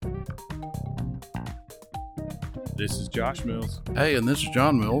This is Josh Mills. Hey, and this is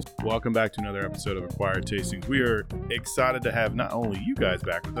John Mills. Welcome back to another episode of Acquired Tastings. We are excited to have not only you guys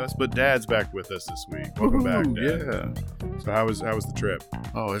back with us, but Dad's back with us this week. Welcome back, Dad. Yeah. So how was the trip?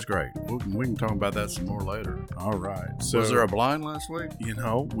 Oh, it's great. We can talk about that some more later. All right. So Was there a blind last week?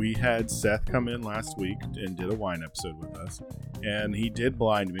 we had Seth come in last week and did a wine episode with us, and he did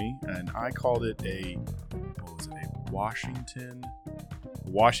blind me, and I called it a Washington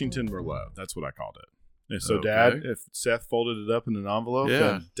Merlot. That's what I called it. And so, Okay. Dad, if Seth folded it up in an envelope, Yeah.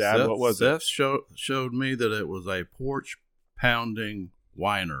 then Dad, what was it? Seth showed me that it was a porch pounding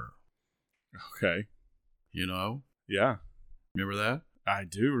whiner. Okay. You know? Yeah, Remember that? I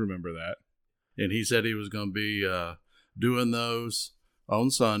do remember that. And he said he was going to be doing those on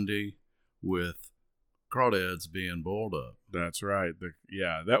Sunday with crawdads being boiled up. That's right.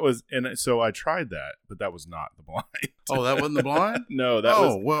 That was, and so I tried that, but that was not the blind. Oh, that wasn't the blind? No, that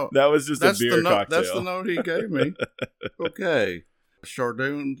was just a that's beer the note, cocktail. That's the note he gave me. Okay.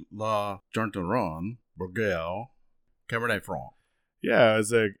 Chardonnay La Chanteron, Bourgogne, Cabernet Franc. Yeah,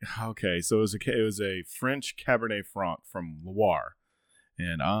 so it was a French Cabernet Franc from Loire,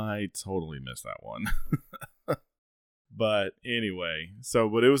 and I totally missed that one. But anyway,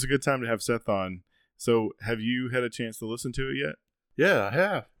 but it was a good time to have Seth on. So have you had a chance to listen to it yet? Yeah, I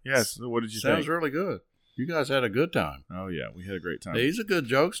have. Yes. So what did you think? Sounds really good. You guys had a good time. Oh yeah, we had a great time. He's a good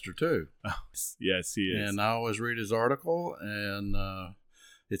jokester too. Oh, yes, he is. And I always read his article, and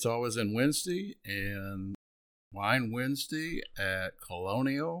it's always in Wednesday and Wine Wednesday at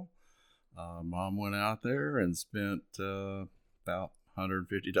Colonial. Mom went out there and spent about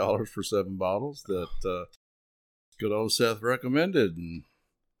 $150 for 7 bottles that good old Seth recommended, and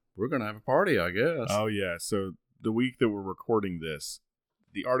we're going to have a party, I guess. Oh yeah, so the week that we're recording this,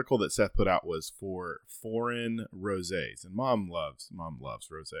 the article that Seth put out was for foreign rosés, and Mom loves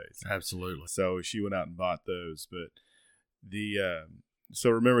rosés. Absolutely. So she went out and bought those. But so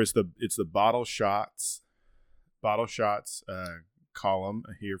remember, it's the bottle shots column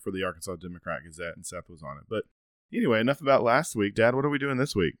here for the Arkansas Democrat-Gazette, and Seth was on it. But anyway, enough about last week. Dad, what are we doing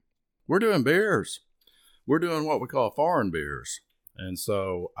this week? We're doing beers. We're doing what we call foreign beers. And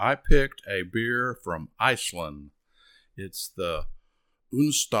so I picked a beer from Iceland. It's the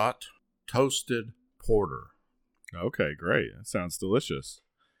Unstadt Toasted Porter. Okay, great. That sounds delicious.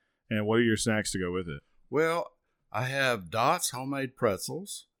 And what are your snacks to go with it? Well, I have Dots homemade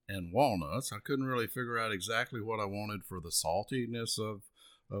pretzels and walnuts. I couldn't really figure out exactly what I wanted for the saltiness of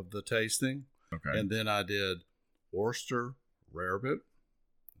the tasting. Okay. And then I did Worcester Rarebit.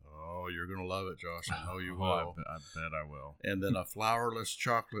 Oh, you're going to love it, Josh. I know you will. I bet I will. And then a flourless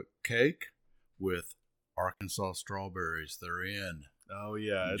chocolate cake with Arkansas strawberries. They're in. Oh,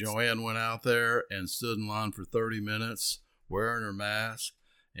 yeah. Joanne went out there and stood in line for 30 minutes wearing her mask,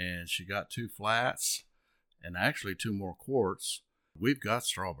 and she got 2 flats and actually 2 more quarts. We've got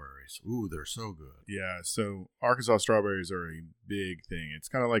strawberries. Ooh, they're so good. Yeah, so Arkansas strawberries are a big thing. It's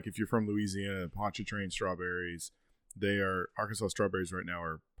kind of like if you're from Louisiana, Pontchartrain strawberries, Arkansas strawberries right now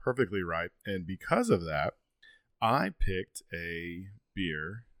are perfectly ripe. And because of that, I picked a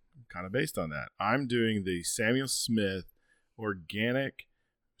beer kind of based on that. I'm doing the Samuel Smith Organic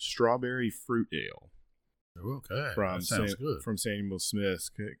Strawberry Fruit Ale. Okay, That sounds good. From Samuel Smith,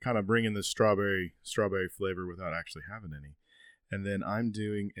 kind of bringing the strawberry flavor without actually having any. And then I'm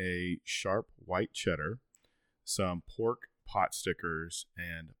doing a sharp white cheddar, some pork pot stickers,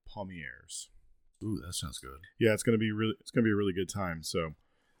 and palmiers. Ooh, that sounds good. Yeah, it's gonna be a really good time. So,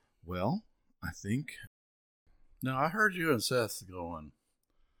 well, I think. Now I heard you and Seth going.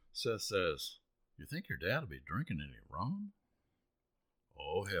 Seth says, "You think your dad will be drinking any rum?"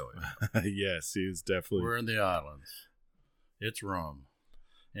 Oh hell yeah! Yes, he is definitely. We're in the islands. It's rum,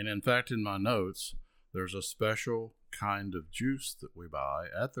 and in fact, in my notes, there's a special kind of juice that we buy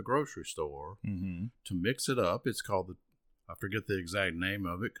at the grocery store to mix it up. It's called I forget the exact name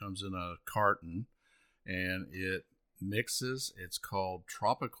of it. Comes in a carton, and it mixes. It's called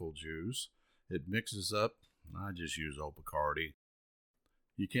tropical juice. It mixes up. I just use old Bacardi.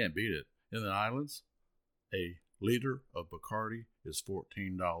 You can't beat it. In the islands, a liter of Bacardi is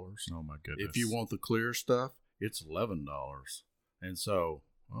 $14. Oh my goodness! If you want the clear stuff, it's $11. And so,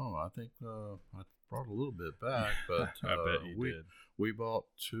 I think I brought a little bit back, but I bet you did. We bought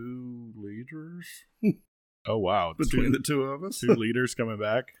 2 liters. Oh wow! Between the 2 of us, 2 liters coming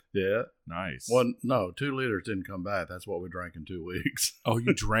back. Yeah, nice. Well, no, 2 liters didn't come back. That's what we drank in 2 weeks. Oh,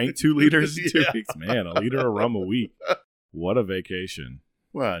 you drank 2 liters in 2 Yeah. weeks? Man, a liter of rum a week. What a vacation!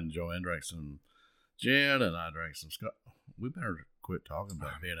 Well, and Joanne drank some gin, and I drank some scotch. We better quit talking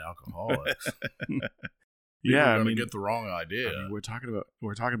about being alcoholics. Yeah, I mean, get the wrong idea. we're talking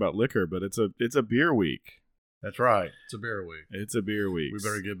about liquor, but it's a beer week. That's right. It's a beer week. It's a beer week. We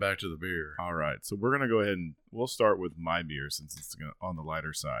better get back to the beer. All right. So we're going to go ahead and we'll start with my beer since it's on the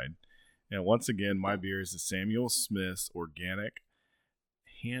lighter side. And once again, my beer is the Samuel Smith's Organic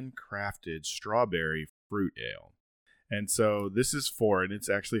Handcrafted Strawberry Fruit Ale. And so this is and it's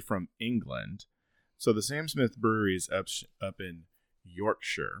actually from England. So the Sam Smith Brewery is up in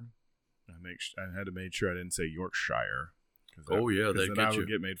Yorkshire. I had to make sure I didn't say Yorkshire. They then I get would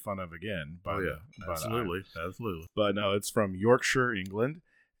get made fun of again. Absolutely. But no, it's from Yorkshire, England,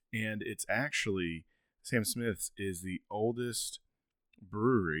 and it's actually Sam Smith's is the oldest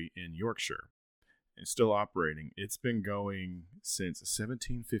brewery in Yorkshire. It's still operating. It's been going since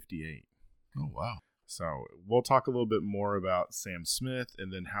 1758. Oh wow! So we'll talk a little bit more about Sam Smith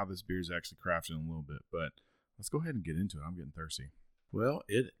and then how this beer is actually crafted in a little bit. But let's go ahead and get into it. I'm getting thirsty. Well,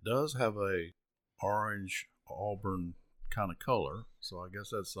 it does have a orange auburn kind of color, so I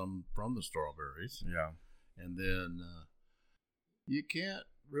guess that's some from the strawberries. Yeah. And then you can't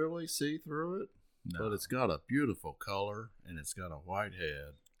really see through it, but it's got a beautiful color and it's got a white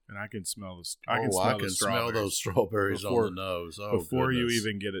head. And I can smell this. I can smell those strawberries on the nose. Before you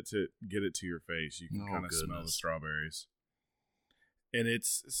even get it to your face, you can kind of smell the strawberries. And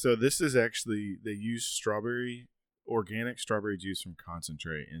this is actually, they use organic strawberry juice from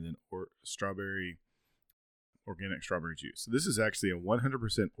concentrate, and then organic strawberry juice. So this is actually a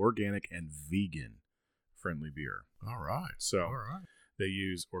 100% organic and vegan friendly beer. All right. They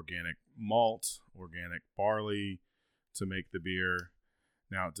use organic malt, organic barley to make the beer.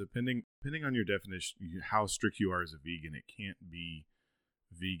 Now, depending on your definition, how strict you are as a vegan, it can't be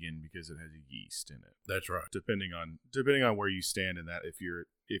vegan because it has yeast in it. That's right. Depending on where you stand in that, if you're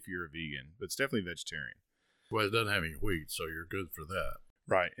a vegan, but it's definitely vegetarian. Well, it doesn't have any wheat, so you're good for that.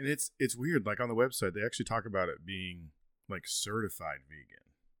 Right. And it's weird. Like on the website, they actually talk about it being like certified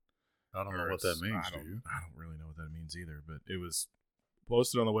vegan. I don't know what that means. I don't really know what that means either, but it was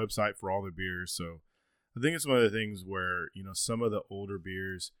posted on the website for all the beers. So I think it's one of the things where, some of the older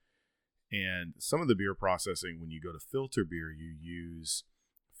beers and some of the beer processing, when you go to filter beer, you use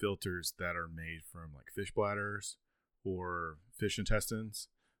filters that are made from like fish bladders or fish intestines.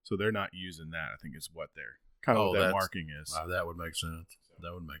 So they're not using that. I think it's what they're what that marking is. That would make sense.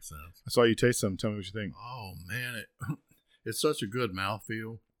 That would make sense. I saw you taste some. Tell me what you think. Oh, man. It's such a good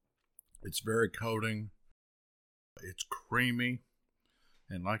mouthfeel. It's very coating. It's creamy.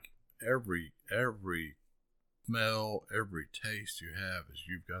 And like every smell, every taste you have is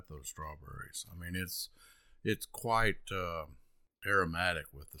you've got those strawberries. I mean, it's quite aromatic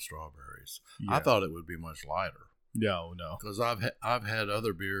with the strawberries. Yeah. I thought it would be much lighter. No. Because I've had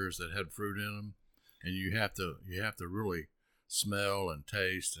other beers that had fruit in them, and you have to really smell and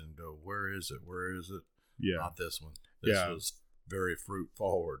taste and go, where is it? Yeah. Not this one. This was very fruit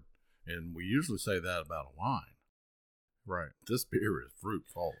forward. And we usually say that about a wine. Right. This beer is fruit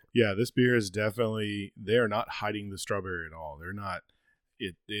forward. Yeah, this beer is definitely, they're not hiding the strawberry at all. They're not,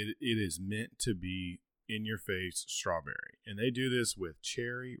 it is meant to be in your face strawberry. And they do this with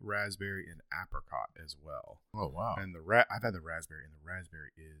cherry, raspberry, and apricot as well. Oh, wow. And I've had the raspberry, and the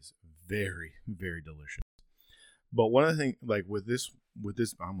raspberry is very, very delicious. But one of the things, like with this,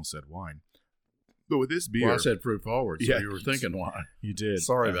 I almost said wine, but with this beer. Well, I said fruit forward, so you were thinking wine. You did.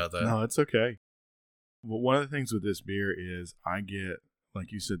 Sorry about that. No, it's okay. But one of the things with this beer is I get,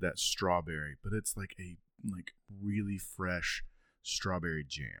 like you said, that strawberry, but it's like a really fresh strawberry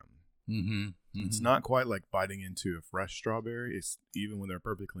jam. Mm-hmm. Mm-hmm. It's not quite like biting into a fresh strawberry. It's even when they're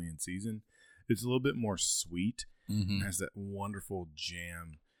perfectly in season, it's a little bit more sweet. Mm-hmm. It has that wonderful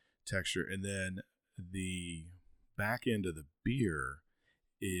jam texture. And then the back end of the beer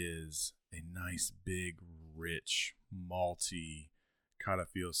is a nice, big, rich, malty kind of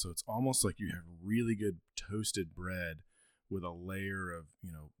feel. So it's almost like you have really good toasted bread with a layer of,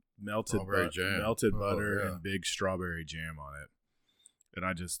 melted butter and big strawberry jam on it. And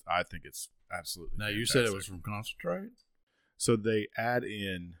I think it's absolutely Now, fantastic. You said it was from concentrate? So they add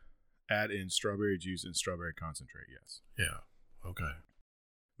in strawberry juice and strawberry concentrate, yes. Yeah. Okay.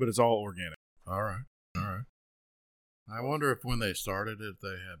 But it's all organic. All right. I wonder if when they started it, they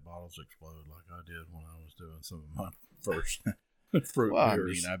had bottles explode like I did when I was doing some of my first fruit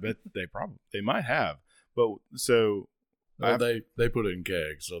beers. I bet they might have. But so they put it in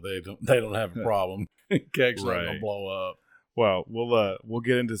kegs, so they don't have a problem. Kegs not gonna blow up. Well, we'll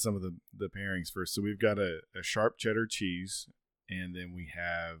get into some of the pairings first. So we've got a sharp cheddar cheese, and then we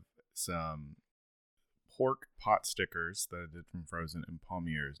have some pork pot stickers that I did from Frozen, and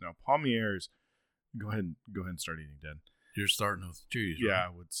palmiers. Now palmiers, go ahead and start eating, Dad. You're starting with cheese, yeah, right? I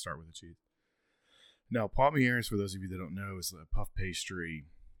would start with the cheese. Now palmiers, for those of you that don't know, is a puff pastry.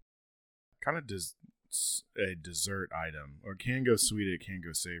 Kind of a dessert item, or it can go sweet, it can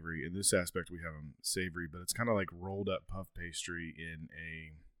go savory. In this aspect, we have them savory, but it's kind of like rolled up puff pastry in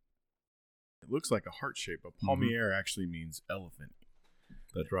a. It looks like a heart shape, but palmier actually means elephant.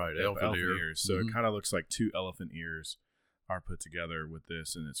 That's right, Elephant ears. So it kind of looks like two elephant ears are put together with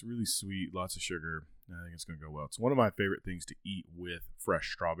this, and it's really sweet, lots of sugar. I think it's going to go well. It's one of my favorite things to eat with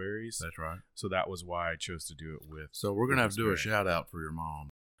fresh strawberries. That's right. So that was why I chose to do it with. So we're going to have to do a shout out for your mom.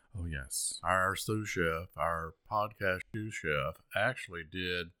 Oh, yes. Our sous chef, our podcast sous chef, actually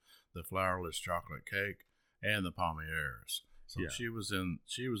did the flourless chocolate cake and the palmiers. So she was in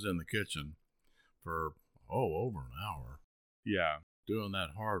the kitchen for over an hour. Yeah. Doing that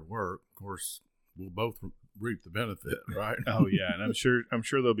hard work. Of course, we'll both reap the benefit, right? Oh yeah, and I'm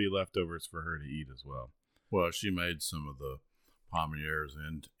sure there'll be leftovers for her to eat as well. Well, she made some of the palmiers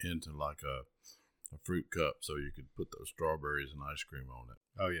into like a fruit cup, so you could put those strawberries and ice cream on it.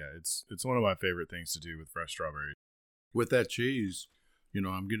 Oh yeah, it's one of my favorite things to do with fresh strawberries. With that cheese,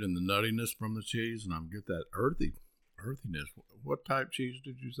 I'm getting the nuttiness from the cheese, and I'm getting that earthiness. What type cheese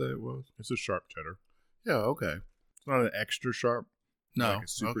did you say it was? It's a sharp cheddar. Yeah, okay. It's not an extra sharp. No, like a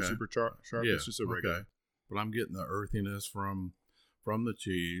super sharp. Yeah, it's just a regular. Okay. But I'm getting the earthiness from the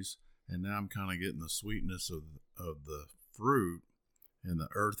cheese, and now I'm kind of getting the sweetness of the fruit and the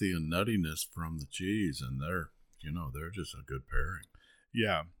earthy and nuttiness from the cheese, and they're just a good pairing.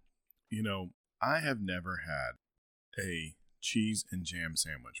 Yeah, I have never had a cheese and jam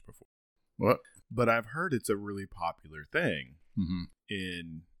sandwich before. What? But I've heard it's a really popular thing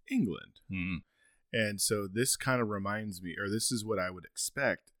in England. Mm-hmm. And so this kind of reminds me, or this is what I would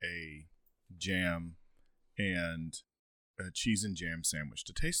expect a jam and a cheese and jam sandwich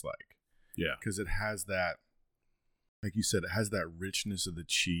to taste like. Yeah. Because it has that, like you said, it has that richness of the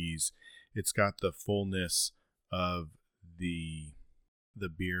cheese. It's got the fullness of the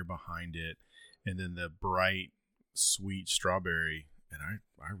beer behind it, and then the bright, sweet strawberry. And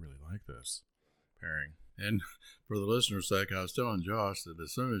I really like this pairing. And for the listener's sake, I was telling Josh that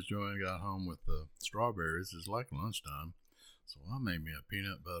as soon as Joanne got home with the strawberries, it's like lunchtime. So I made me a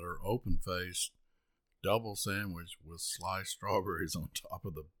peanut butter, open-faced, double sandwich with sliced strawberries on top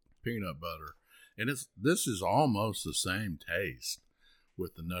of the peanut butter. And this is almost the same taste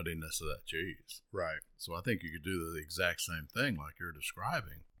with the nuttiness of that cheese. Right. So I think you could do the exact same thing like you're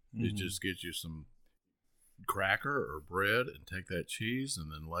describing. Mm-hmm. It just gets you some cracker or bread and take that cheese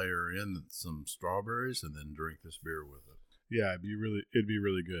and then layer in some strawberries and then drink this beer with it. Yeah, it'd be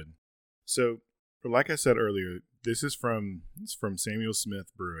really good. So, like I said earlier, this is from Samuel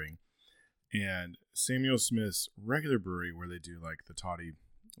Smith Brewing, and Samuel Smith's regular brewery where they do like the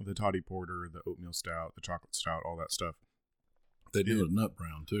toddy porter, the oatmeal stout, the chocolate stout, all that stuff. They do a nut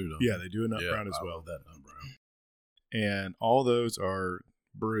brown too, don't they? Yeah, they do a nut brown as well. I love that nut brown. And all those are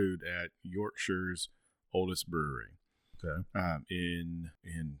brewed at Yorkshire's oldest brewery. Okay. In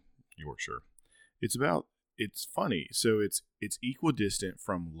Yorkshire. It's funny. So it's equidistant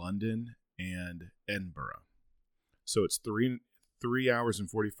from London and Edinburgh. So it's 3 hours and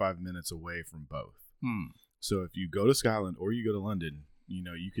 45 minutes away from both. So if you go to Scotland or you go to London,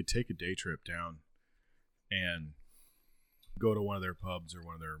 you could take a day trip down and go to one of their pubs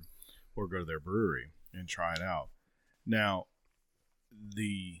or go to their brewery and try it out. Now,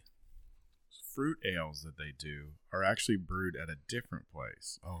 the fruit ales that they do are actually brewed at a different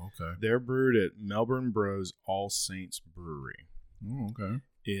place. Oh, okay. They're brewed at Melbourne Bros All Saints Brewery. Oh, okay.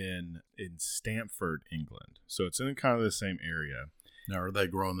 In Stamford, England. So it's in kind of the same area. Now, are they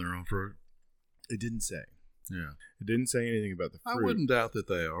growing their own fruit? It didn't say. Yeah. It didn't say anything about the fruit. I wouldn't doubt that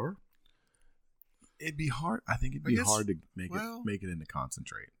they are. It'd be hard. I think it'd be hard to make it into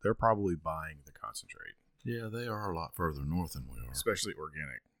concentrate. They're probably buying the concentrate. Yeah, they are a lot further north than we are. Especially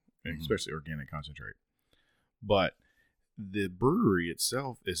organic. Especially organic concentrate. But the brewery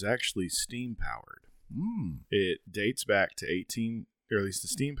itself is actually steam powered. It dates back to or at least the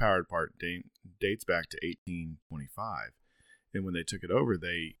steam powered part dates back to 1825. And when they took it over,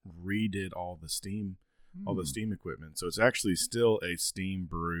 they redid all the steam equipment. So it's actually still a steam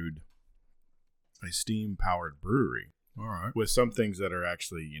powered brewery. All right. With some things that are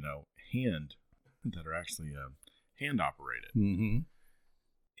actually, hand operated. Mm-hmm.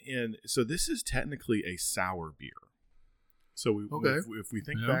 And so this is technically a sour beer. So if we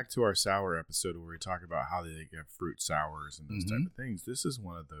think back to our sour episode where we talk about how they have fruit sours and those type of things, this is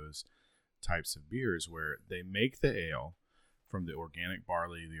one of those types of beers where they make the ale from the organic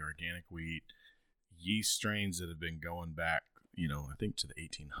barley, the organic wheat, yeast strains that have been going back, I think to the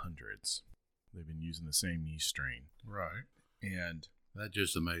 1800s. They've been using the same yeast strain. Right. And that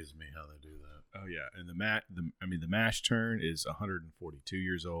just amazes me how they do that. Oh yeah, and the mash turn is 142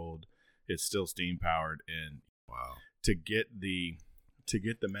 years old. It's still steam powered, and Wow. to get the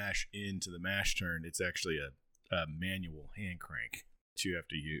mash into the mash tun, it's actually a manual hand crank that you have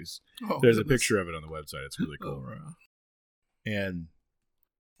to use. Oh, There's goodness. a picture of it on the website. It's really cool. Oh, right. And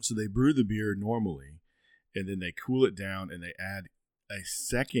so they brew the beer normally, and then they cool it down, and they add a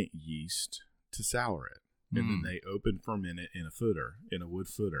second yeast to sour it. And then they open ferment it in a wood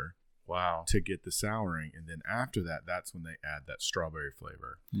footer. Wow. To get the souring. And then after that, that's when they add that strawberry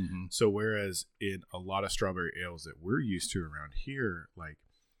flavor. Mm-hmm. So whereas in a lot of strawberry ales that we're used to around here, like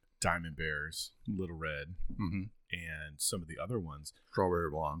Diamond Bears, Little Red, Mm-hmm. and some of the other ones, Strawberry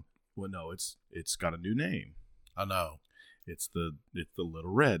blonde. well, no, it's got a new name. I know. It's the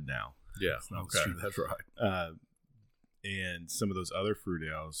Little Red now. Yeah. not Okay. strawberry. That's right. And some of those other fruit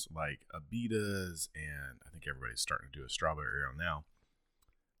ales like Abitas, and I think everybody's starting to do a strawberry ale now.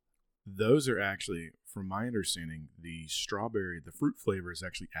 Those are actually, from my understanding, the fruit flavor is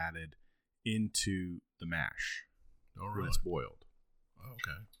actually added into the mash Oh, when really? it's boiled,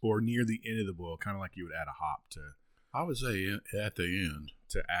 Okay. or near the end of the boil, kind of like you would add a hop I would say at the end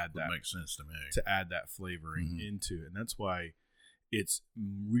to add that that makes sense to me. to add that flavoring Mhm. into it, and that's why it's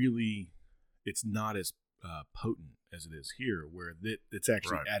not as potent as it is here, where it's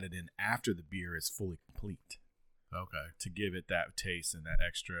actually Right. added in after the beer is fully complete Okay. to give it that taste and that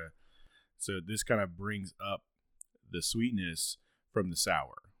extra. So this kind of brings up the sweetness from the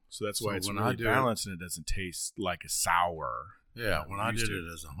sour. So that's why So it's when really I do balanced and it doesn't taste like a sour. Yeah, when I used did to.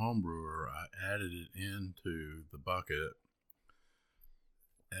 it as a home brewer, I added it into the bucket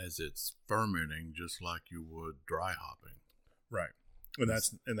as it's fermenting, just like you would dry hopping. Right. And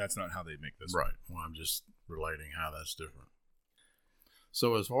that's not how they make this. Right. Well, I'm just relating how that's different.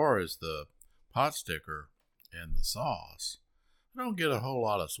 So as far as the pot sticker and the sauce, I don't get a whole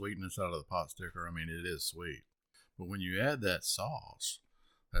lot of sweetness out of the pot sticker. I mean, it is sweet. But when you add that sauce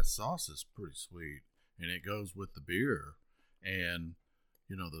is pretty sweet, and it goes with the beer. And,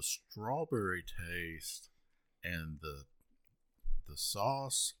 the strawberry taste and the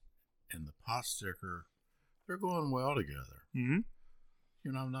sauce and the pot sticker, they're going well together. Mm-hmm.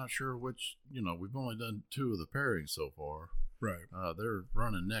 I'm not sure which, we've only done 2 of the pairings so far. Right. They're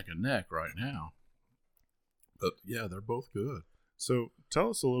running neck and neck right now. But yeah, they're both good. So tell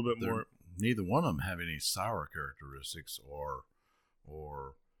us a little bit more. Neither one of them have any sour characteristics or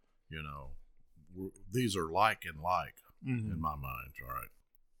these are like and like in my mind. All right.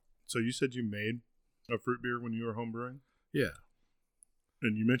 So you said you made a fruit beer when you were home brewing? Yeah.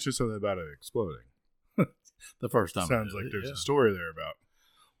 And you mentioned something about it exploding. The first time. Sounds like there's a story there about.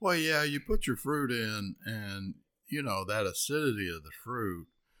 Well, yeah, you put your fruit in and, that acidity of the fruit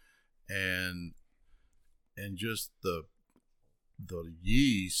and just the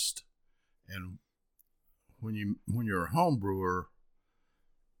yeast, and when you're a home brewer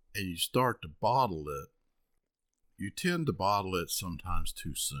and you start to bottle it, you tend to bottle it sometimes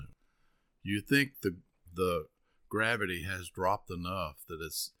too soon. You think the gravity has dropped enough that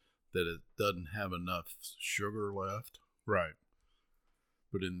it doesn't have enough sugar left. Right.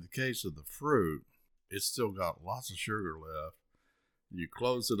 But in the case of the fruit, it's still got lots of sugar left. You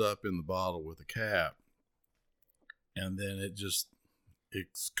close it up in the bottle with a cap, and then it's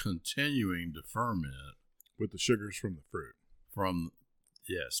continuing to ferment With the sugars from the fruit. from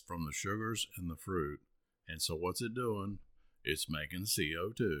the sugars and the fruit. And so what's it doing? It's making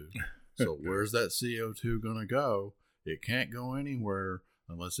CO2. So where's that CO2 going to go? It can't go anywhere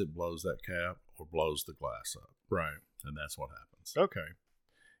unless it blows that cap or blows the glass up. Right. And that's what happens. Okay.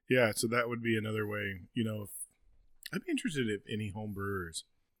 Yeah, so that would be another way, if I'd be interested if any home brewers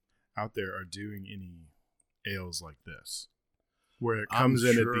out there are doing any ales like this, where it comes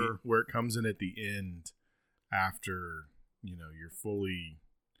in at the end after, you're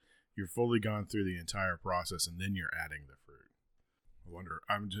fully gone through the entire process, and then you're adding the fruit. I wonder.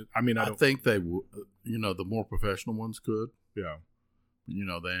 I think they would, the more professional ones could. Yeah.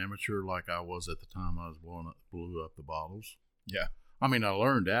 The amateur, like I was at the time I was blew up the bottles. Yeah. I mean, I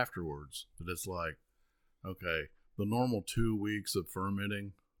learned afterwards that it's like, okay, the normal 2 weeks of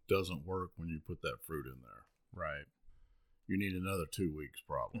fermenting doesn't work when you put that fruit in there. Right. You need another 2 weeks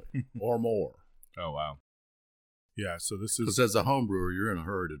probably or more. Oh, wow. Yeah, so this is... Because as a home brewer, you're in a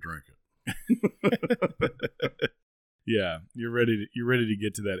hurry to drink it. Yeah, you're ready to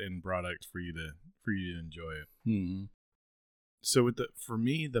get to that end product for you to enjoy it. Mm-hmm. So for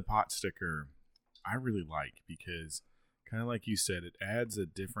me, the pot sticker, I really like, because kind of like you said, it adds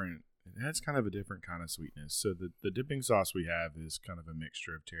kind of a different kind of sweetness. So the dipping sauce we have is kind of a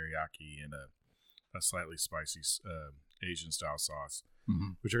mixture of teriyaki and a slightly spicy Asian style sauce,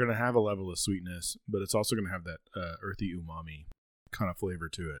 which are going to have a level of sweetness, but it's also going to have that earthy umami kind of flavor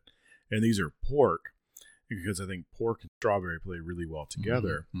to it. And these are pork, because I think pork and strawberry play really well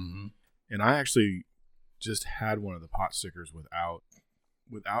together. Mm-hmm. And I actually just had one of the pot stickers without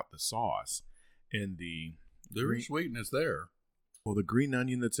the sauce, and there is sweetness there. Well, the green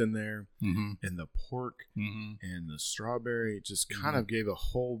onion that's in there, mm-hmm. and the pork, mm-hmm. and the strawberry just kind of gave a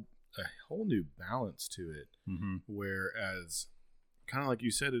whole new balance to it. Mm-hmm. Whereas, kind of like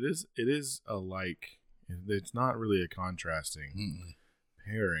you said, it is a it's not really a contrasting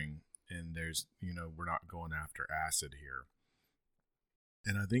pairing, and there's we're not going after acid here.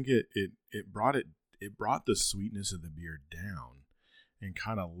 And I think it brought the sweetness of the beer down, and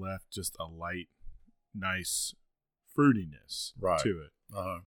kind of left just a light, nice fruitiness to it.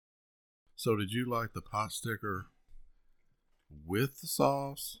 So did you like the pot sticker with the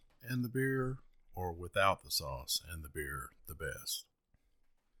sauce and the beer, or without the sauce and the beer the best?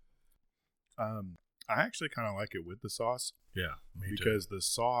 I actually kind of like it with the sauce. Yeah, me too. Because the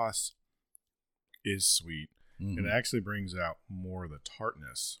sauce is sweet. Mm-hmm. It actually brings out more of the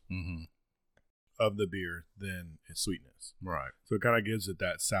tartness of the beer than its sweetness. Right. So it kind of gives it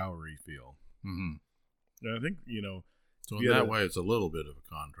that soury feel. Mm-hmm. And I think, so in that way, it's a little bit of a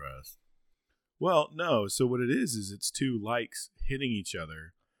contrast. Well, no. So what it is it's two likes hitting each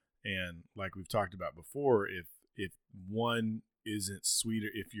other. And like we've talked about before, if one isn't sweeter,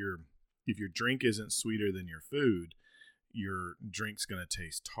 if your drink isn't sweeter than your food, your drink's going to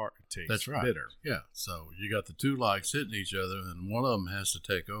taste That's right. bitter. Yeah. So you got the two likes hitting each other, and one of them has to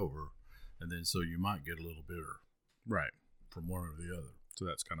take over. And then so you might get a little bitter. Right. From one or the other. So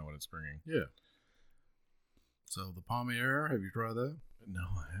that's kind of what it's bringing. Yeah. So the Pommier, have you tried that? No,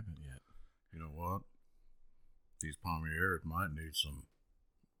 I haven't yet. You know what? These Pommiers might need some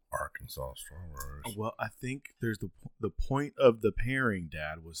Arkansas strawberries. Well, I think there's the point of the pairing,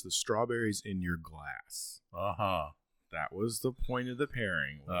 Dad, was the strawberries in your glass. Uh-huh. That was the point of the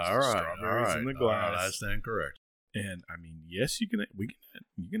pairing. All right. Strawberries in the glass. I stand correct. And I mean, yes, you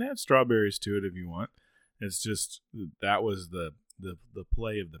can add strawberries to it if you want. It's just that was the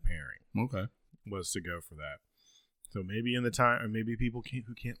play of the pairing. Okay. Was to go for that. So maybe in the time, or maybe people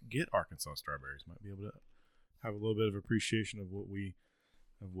who can't get Arkansas strawberries might be able to have a little bit of appreciation of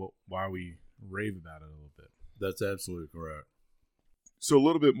why we rave about it a little bit. That's absolutely correct. So a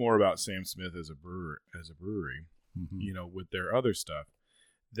little bit more about Sam Smith as a brewery. Mm-hmm. With their other stuff,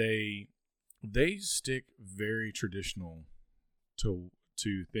 they stick very traditional to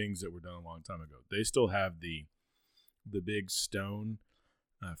things that were done a long time ago. They still have the big stone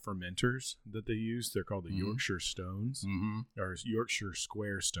fermenters that they use. They're called the Yorkshire Stones, or Yorkshire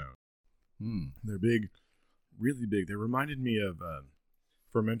Square Stone. They're big, really big. They reminded me of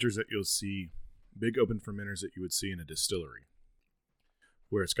fermenters that you'll see, big open fermenters that you would see in a distillery,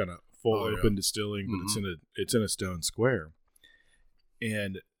 where it's got a full open distilling, but it's in a stone square.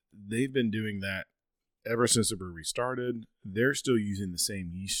 And they've been doing that ever since the brewery started. They're still using the same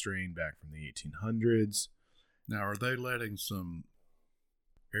yeast strain back from the 1800s. Now, are they letting some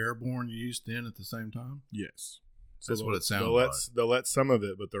airborne yeast in at the same time? Yes. So that's what it sounds like. They'll let some of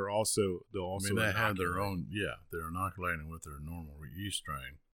it, but they'll also they have their own. Yeah, they're inoculating with their normal yeast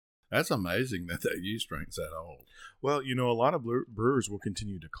strain. That's amazing that yeast strain's that old. Well, a lot of brewers will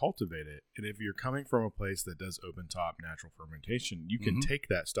continue to cultivate it, and if you're coming from a place that does open top natural fermentation, you can take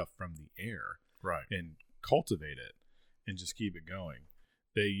that stuff from the air, right, and cultivate it, and just keep it going.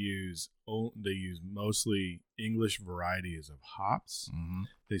 They use mostly English varieties of hops.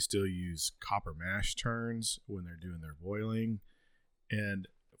 They still use copper mash turns when they're doing their boiling, and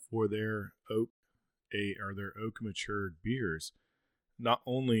for their oak matured beers, not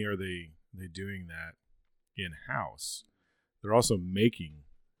only are they doing that in-house, they're also making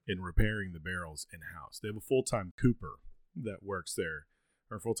and repairing the barrels in-house. They have a full-time cooper that works there,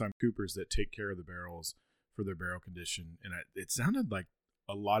 or full-time coopers that take care of the barrels for their barrel condition. And it sounded like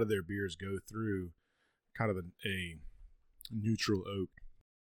a lot of their beers go through kind of a neutral oak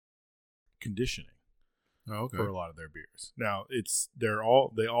conditioning. Oh, okay. For a lot of their beers. Now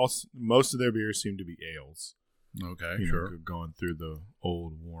most of their beers seem to be ales. Okay, sure. Going through the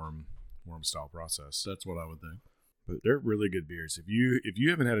old warm style process. That's what I would think. But they're really good beers. If you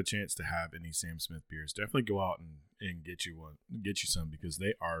haven't had a chance to have any Sam Smith beers, definitely go out and get you some, because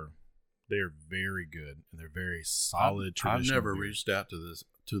they are very good, and they're very solid. I've never beers. reached out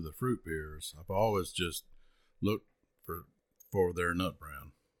to the fruit beers. I've always just looked for their nut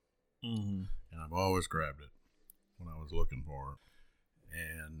brown, and I've always grabbed it when I was looking for it.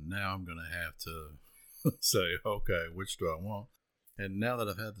 And now I'm going to have to say, okay, which do I want? And now that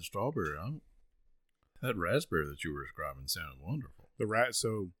I've had the strawberry, that raspberry that you were describing sounded wonderful.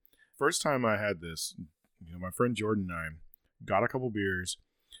 So first time I had this, my friend Jordan and I got a couple beers.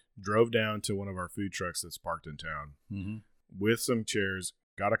 drove down to one of our food trucks that's parked in town with some chairs,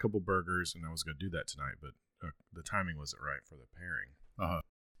 got a couple burgers, and I was going to do that tonight, but the timing wasn't right for the pairing.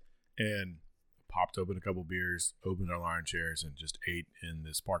 And popped open a couple beers, opened our lawn chairs, and just ate in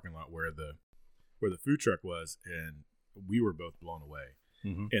this parking lot where the food truck was, and we were both blown away.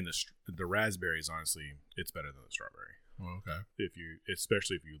 And the raspberries, honestly, it's better than the strawberry. Okay.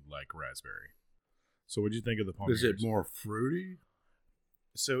 Especially if you like raspberry. So, what do you think of the Palmiers? Is it more fruity?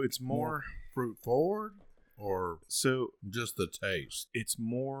 So it's more fruit forward, or so just the taste? It's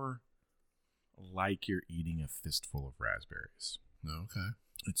more like you're eating a fistful of raspberries. Okay.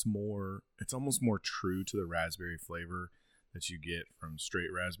 It's almost more true to the raspberry flavor that you get from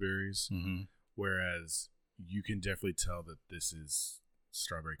straight raspberries. Whereas you can definitely tell that this is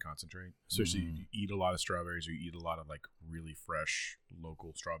strawberry concentrate, especially if you eat a lot of strawberries or you eat a lot of like really fresh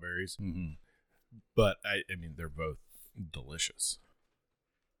local strawberries. But I mean, they're both delicious.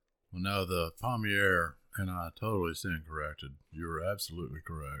 Well, no, the Palmier, and I totally stand corrected. You're absolutely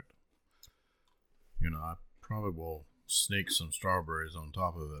correct. I probably will sneak some strawberries on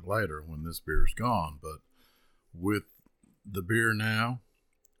top of it later when this beer's gone. But with the beer now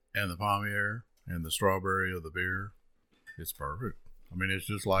and the Palmier and the strawberry of the beer, it's perfect. I mean, it's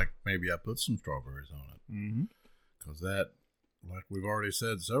just like maybe I put some strawberries on it. Because that, like we've already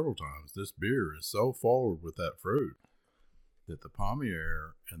said several times, this beer is so forward with that fruit that the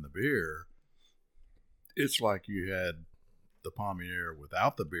Palmier and the beer, it's like you had the Palmier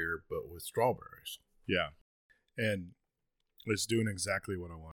without the beer, but with strawberries. Yeah. And it's doing exactly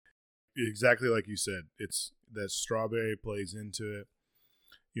what I want. Exactly like you said. It's that strawberry plays into it.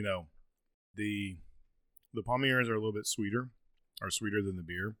 The Palmiers are a little bit sweeter than the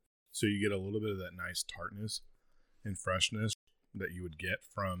beer. So you get a little bit of that nice tartness and freshness that you would get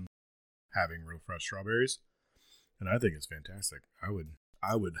from having real fresh strawberries. And I think it's fantastic. I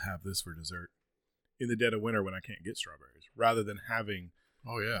would have this for dessert in the dead of winter when I can't get strawberries, rather than having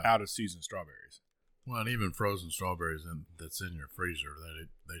out of season strawberries. Well, and even frozen strawberries that's in your freezer,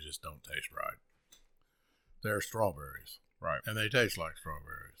 they just don't taste right. They're strawberries. Right. And they taste like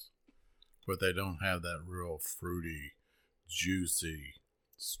strawberries. But they don't have that real fruity, juicy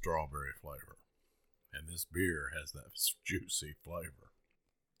strawberry flavor. And this beer has that juicy flavor.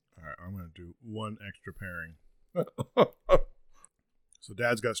 All right, I'm going to do one extra pairing. So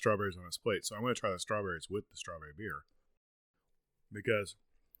Dad's got strawberries on his plate, so I'm going to try the strawberries with the strawberry beer. Because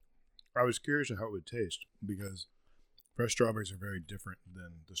I was curious how it would taste, because fresh strawberries are very different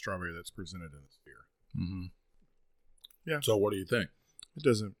than the strawberry that's presented in this beer. Yeah. So what do you think? It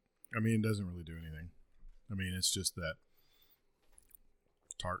doesn't really do anything. I mean, it's just that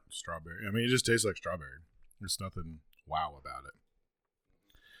tart strawberry. I mean, it just tastes like strawberry. There's nothing wow about it.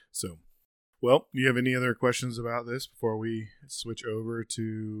 So, well, do you have any other questions about this before we switch over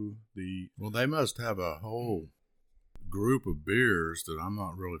to the... Well, they must have a whole group of beers that I'm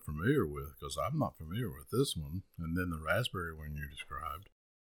not really familiar with, because I'm not familiar with this one, and then the raspberry one you described.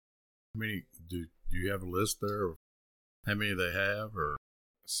 How many, do you have a list there of how many they have? Or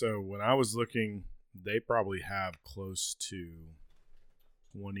so when I was looking, they probably have close to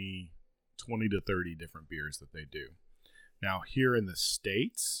 20 to 30 different beers that they do. Now, here in the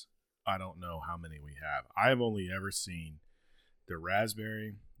States, I don't know how many we have. I have only ever seen the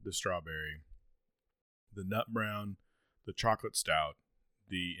raspberry, the strawberry, the nut brown, the chocolate stout,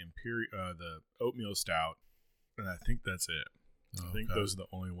 the oatmeal stout, and I think that's it. Okay. I think those are the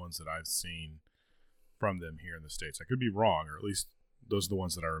only ones that I've seen from them here in the States. I could be wrong, or at least those are the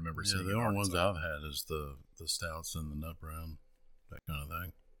ones that I remember seeing. The only ones I've had is the stouts and the nut brown, that kind of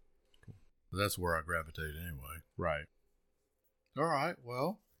thing. Cool. But that's where I gravitate anyway. Right. All right.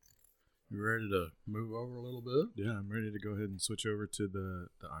 Well, you ready to move over a little bit? Yeah, I'm ready to go ahead and switch over to the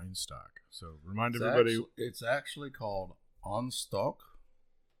Einstock. So remind everybody. It's actually called Einstock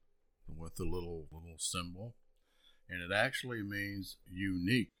with the little symbol. And it actually means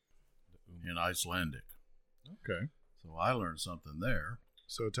unique in Icelandic. Okay. So I learned something there.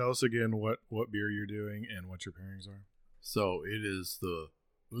 So tell us again what beer you're doing and what your pairings are. So it is the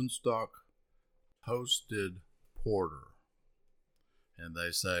Einstock Toasted Porter. And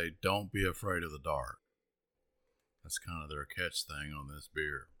they say, don't be afraid of the dark. That's kind of their catch thing on this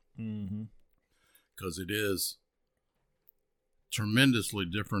beer. Because it is tremendously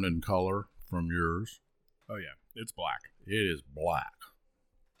different in color from yours. Oh, yeah. It's black. It is black.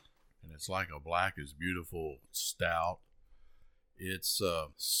 And it's like a black is beautiful stout. It's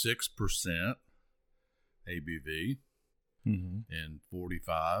 6% ABV and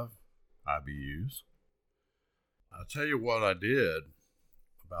 45 IBUs. I'll tell you what I did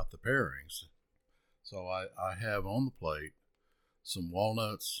about the pairings. So I have on the plate some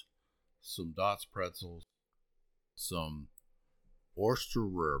walnuts some Dots pretzels, some oyster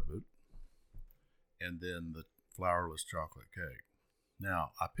rarebit, and then the flourless chocolate cake.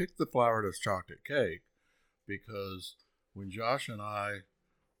 Now, I picked the flourless chocolate cake because when Josh and I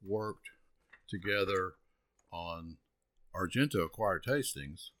worked together on Argento Acquired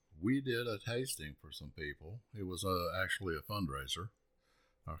Tastings, we did a tasting for some people. It was actually a fundraiser.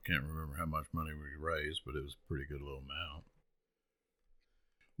 I can't remember how much money we raised, but it was a pretty good little amount.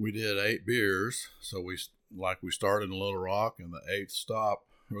 We did 8 beers, so we started in Little Rock, and the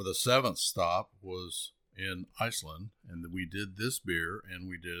 7th stop was in Iceland, and we did this beer, and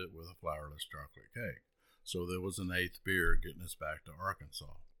we did it with a flourless chocolate cake. So there was an 8th beer getting us back to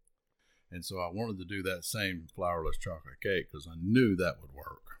Arkansas. And so I wanted to do that same flourless chocolate cake because I knew that would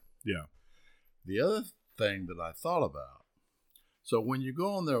work. Yeah. The other thing that I thought about, so when you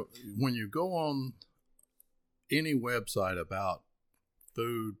go on any website about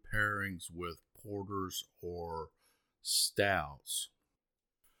food pairings with porters or stouts,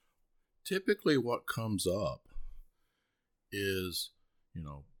 typically what comes up is,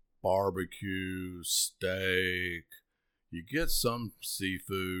 barbecue, steak, you get some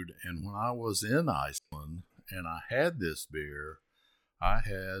seafood. And when I was in Iceland and I had this beer, I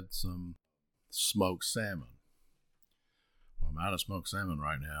had some smoked salmon. Well, I'm out of smoked salmon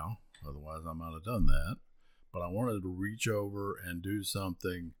right now. Otherwise, I might have done that. But I wanted to reach over and do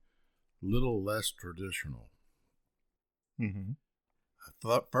something a little less traditional. Mm-hmm.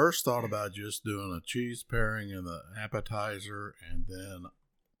 I first thought about just doing a cheese pairing in the appetizer, and then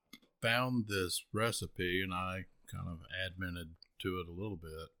found this recipe, and I kind of admitted to it a little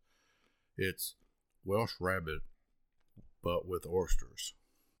bit. It's Welsh rabbit, but with oysters.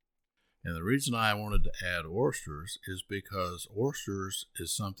 And the reason I wanted to add oysters is because oysters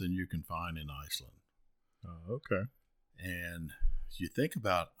is something you can find in Iceland. Oh, okay. And you think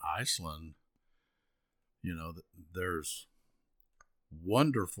about Iceland, there's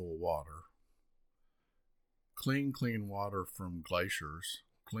wonderful water, clean water from glaciers,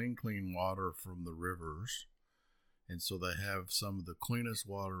 clean water from the rivers. And so they have some of the cleanest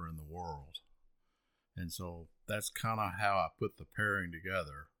water in the world. And so that's kind of how I put the pairing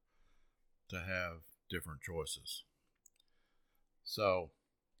together to have different choices. So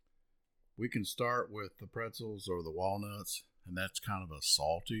we can start with the pretzels or the walnuts, and that's kind of a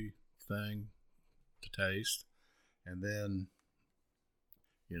salty thing to taste. And then,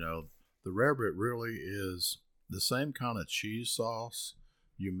 the rarebit really is the same kind of cheese sauce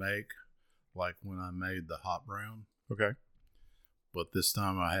you make like when I made the hot brown. Okay. But this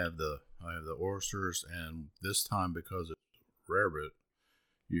time I have the oysters, and this time because it's rarebit,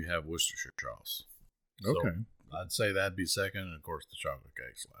 you have Worcestershire sauce. Okay. So I'd say that'd be second, and of course the chocolate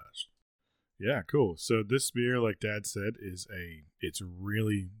cake's last. Yeah, cool. So this beer, like Dad said, it's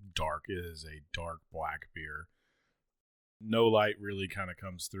really dark. It is a dark black beer. No light really kind of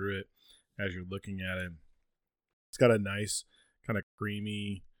comes through it as you're looking at it. It's got a nice kind of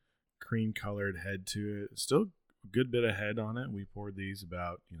creamy, cream-colored head to it. Still a good bit of head on it. We poured these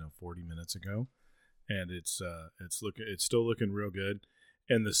about 40 minutes ago, and it's still looking real good.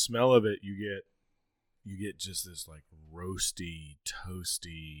 And the smell of it, you get just this like roasty,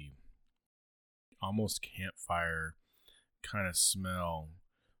 toasty, almost campfire kind of smell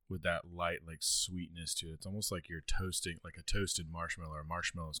with that light like sweetness to it. It's almost like you're toasting like a toasted marshmallow, or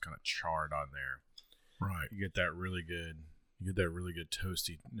marshmallow is kind of charred on there. Right. You get that really good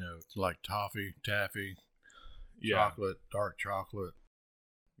toasty note. Like toffee, taffy, Yeah. chocolate, dark chocolate.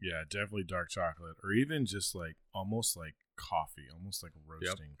 Yeah, definitely dark chocolate, or even just like almost like coffee, almost like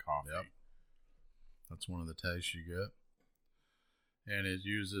roasting coffee. Yep. That's one of the tastes you get. And it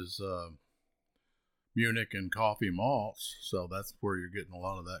uses Munich and coffee malts, so that's where you're getting a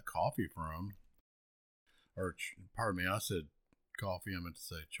lot of that coffee from. Or, pardon me, I said coffee, I meant to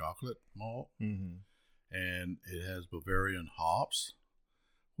say chocolate malt. Mm-hmm. And it has Bavarian hops,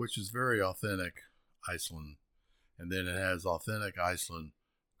 which is very authentic Iceland. And then it has authentic Iceland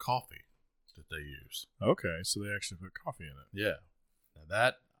coffee that they use. Okay, so they actually put coffee in it. Yeah.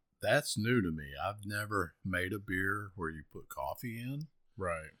 Now that's new to me. I've never made a beer where you put coffee in.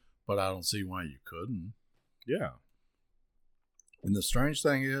 Right. But I don't see why you couldn't. Yeah. And the strange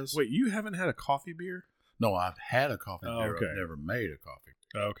thing is... Wait, you haven't had a coffee beer? No, I've had a coffee beer. Okay. I've never made a coffee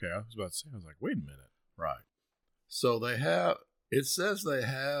beer. Okay, I was about to say, I was like, wait a minute. Right. So it says they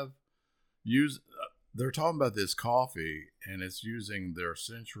have used... They're talking about this coffee, and it's using their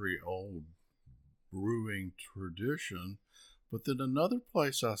century-old brewing tradition. But then another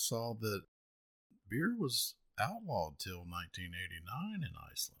place I saw that beer was outlawed till 1989 in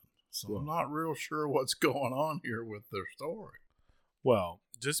Iceland. So I'm not real sure what's going on here with their story. Well,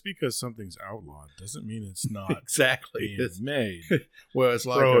 just because something's outlawed doesn't mean it's not exactly being made. Well, it's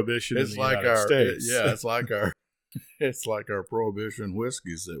like prohibition it's in the like United States. it's like our it's like our prohibition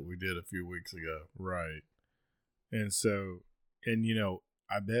whiskeys that we did a few weeks ago. Right. And so, and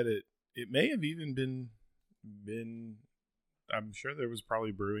I bet it may have even been I'm sure there was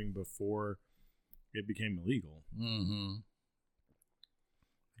probably brewing before it became illegal. Mm-hmm.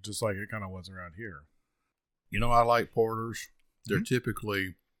 Just like it kind of was around here. I like porters. They're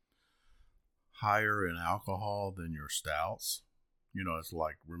typically higher in alcohol than your stouts. It's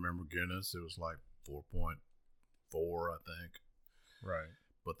like, remember Guinness? It was like 4.4, I think. Right.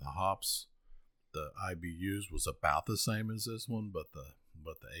 But the hops, the IBUs was about the same as this one, but the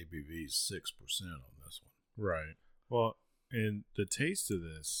ABV is 6% on this one. Right. Well, and the taste of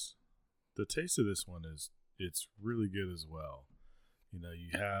this one it's really good as well.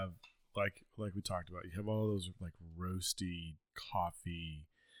 You have like we talked about, you have all those like roasty coffee,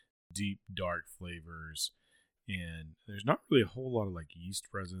 deep dark flavors, and there's not really a whole lot of like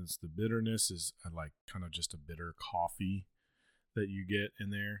yeast presence. The bitterness is like kind of just a bitter coffee that you get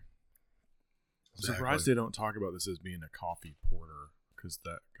in there. I'm surprised they don't talk about this as being a coffee porter, because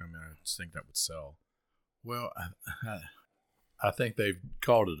I just think that would sell. Well, I think they've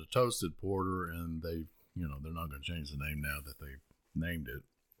called it a toasted porter, and they're not going to change the name now that they've named it.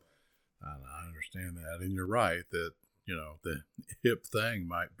 And I understand that, and you're right that the hip thing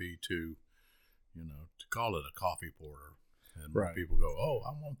might be to call it a coffee porter, and right. People go, "Oh,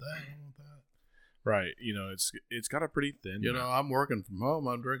 I want that, I want that." Right. It's got a pretty thin. I'm working from home.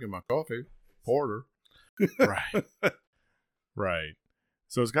 I'm drinking my coffee porter. Right. Right.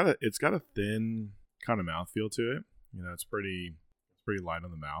 So it's got a thin kind of mouthfeel to it. It's pretty light on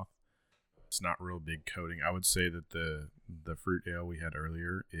the mouth. It's not real big coating. I would say that the fruit ale we had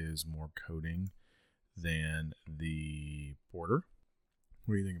earlier is more coating than the porter.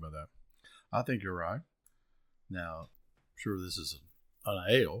 What do you think about that? I think you're right. Now, sure, this is an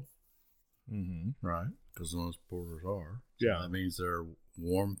ale, right? Because most porters are. So yeah, that means they're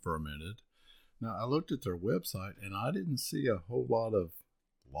warm fermented. Now, I looked at their website, and I didn't see a whole lot of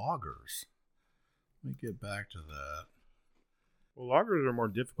lagers. Let me get back to that. Well, lagers are more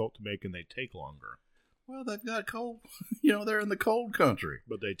difficult to make, and they take longer. Well, they've got cold. They're in the cold country.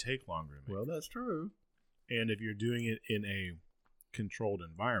 But they take longer to make. Well, that's true. And if you're doing it in a controlled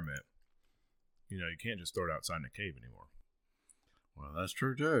environment, you can't just throw it outside in a cave anymore. Well, that's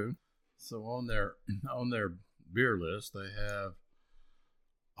true too. So on their beer list, they have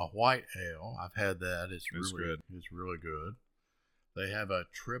a white ale. I've had that. It's really good. It's really good. They have a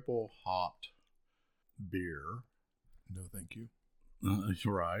triple hopped beer. No, thank you.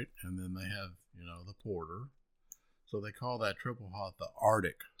 Right. And then they have, the porter. So they call that triple hop the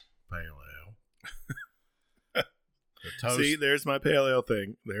Arctic Pale Ale. See, there's my pale ale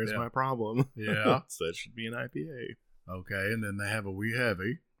thing. There's my problem. Yeah. So it should be an IPA. Okay. And then they have a Wee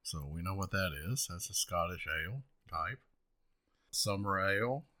Heavy. So we know what that is. That's a Scottish ale type. Summer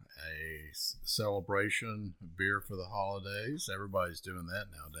Ale, a celebration beer for the holidays. Everybody's doing that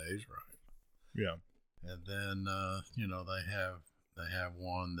nowadays, right? Yeah. And then, they have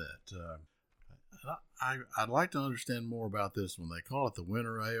one that I'd like to understand more about this one. They call it the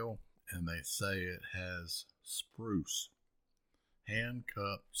Winter Ale, and they say it has spruce,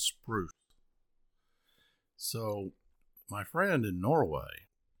 hand-cut spruce. So, my friend in Norway,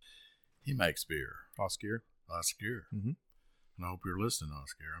 he makes beer. Oskar. Mm-hmm. And I hope you're listening,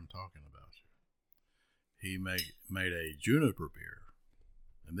 Oskar. I'm talking about you. He made a juniper beer,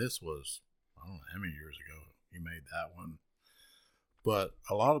 and this was, I don't know how many years ago he made that one. But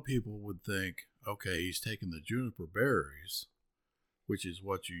a lot of people would think, okay, he's taking the juniper berries, which is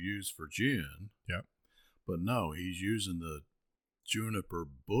what you use for gin. Yep. But no, he's using the juniper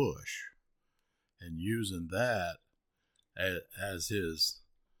bush and using that as his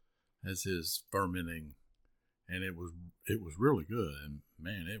fermenting, and it was really good. And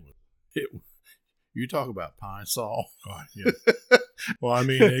man, it was you talk about pine sol. Oh, yeah. Well, I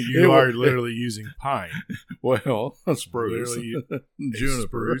mean, you are literally using pine. Well, spruce,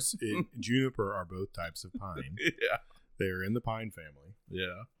 juniper. Juniper are both types of pine. Yeah, they are in the pine family.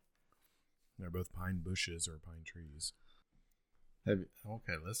 Yeah, they're both pine bushes or pine trees.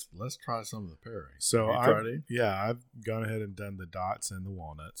 Okay, let's try some of the pairing. So I've gone ahead and done the dots and the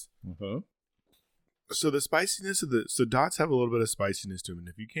walnuts. Uh-huh. So the spiciness of dots have a little bit of spiciness to them, and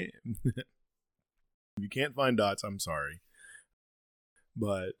if you can't find dots, I'm sorry.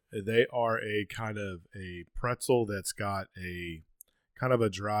 But they are a kind of a pretzel that's got a kind of a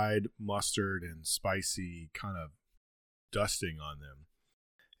dried mustard and spicy kind of dusting on them.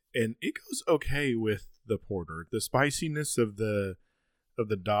 And it goes okay with the porter. The spiciness of the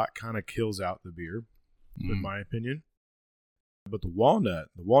the dot kind of kills out the beer, Mm. in my opinion. But the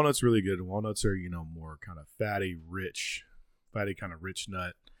walnut's really good. Walnuts are, more kind of fatty kind of rich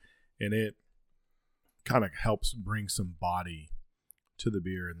nut, and it kind of helps bring some body to the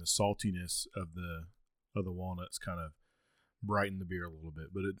beer, and the saltiness of the walnuts kind of brighten the beer a little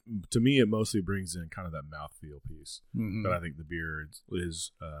bit. But to me, it mostly brings in kind of that mouthfeel piece Mhm. that I think the beer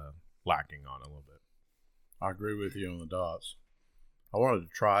is lacking on a little bit. I agree with you on the dots. I wanted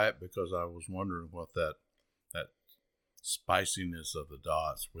to try it because I was wondering what that spiciness of the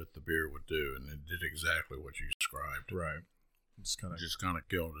dots with the beer would do, and it did exactly what you described. Right. Just kind of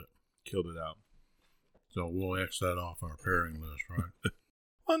killed it. Killed it out. So we'll X that off our pairing list, right?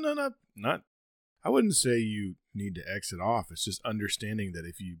 Well, no, not. I wouldn't say you need to exit off. It's just understanding that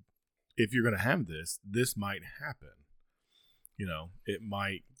if you're going to have this might happen. It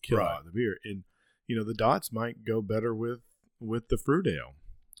might kill Right. out the beer, and the dots might go better with the fruit ale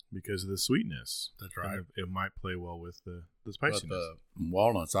because of the sweetness. That's And right. it might play well with the But spiciness. the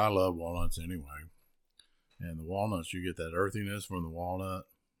walnuts, I love walnuts anyway. And the walnuts, you get that earthiness from the walnut,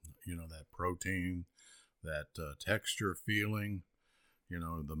 that protein, that texture feeling,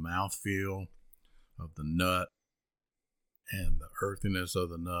 the mouth feel of the nut and the earthiness of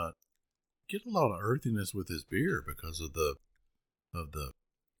the nut. Get a lot of earthiness with this beer because of the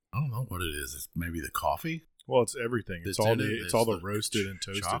I don't know what it is. It's maybe the coffee. Well, it's everything. It's that's all in it. it's all the roasted and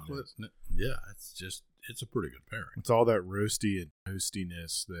toasted chocolate. Yeah, it's a pretty good pairing. It's all that roasty and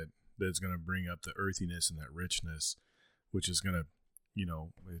toastiness that's going to bring up the earthiness and that richness, which is going to,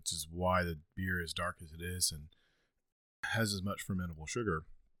 which is why the beer is dark as it is and has as much fermentable sugar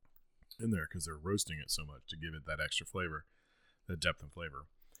in there because they're roasting it so much to give it that extra flavor, that depth and flavor.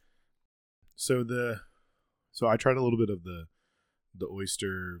 So I tried a little bit of the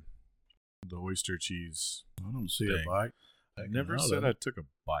oyster cheese. I don't see thing. a bite. I never said I took a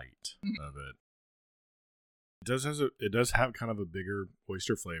bite of it. It does have kind of a bigger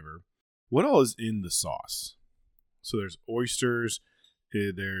oyster flavor. What all is in the sauce? So there's oysters.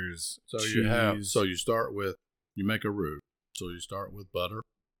 There's cheese. You make a roux. So you start with butter,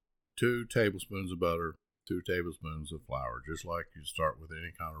 2 tablespoons of butter, 2 tablespoons of flour, just like you start with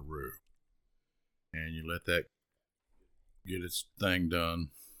any kind of roux. And you let that get its thing done.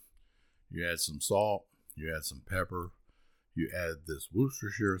 You add some salt, you add some pepper, you add this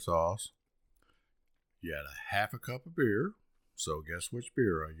Worcestershire sauce, you add a half a cup of beer. So guess which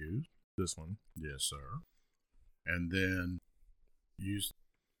beer I used? This one. Yes, sir. And then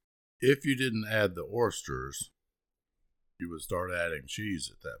if you didn't add the oysters, you would start adding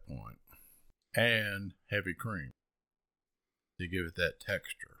cheese at that point and heavy cream to give it that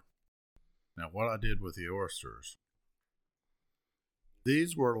texture. Now, what I did with the oysters,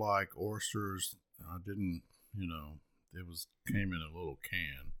 these were like oysters. I didn't, came in a little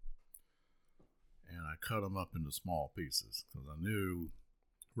can, and I cut them up into small pieces because I knew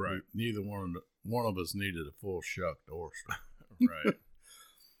Right. neither one of us needed a full shucked oyster. Right.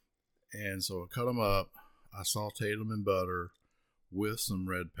 And so I cut them up. I sauteed them in butter with some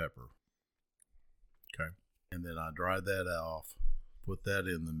red pepper. Okay. And then I dried that off, put that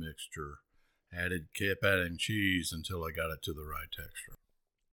in the mixture, kept adding cheese until I got it to the right texture.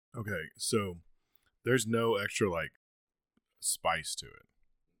 Okay. So there's no extra spice to it.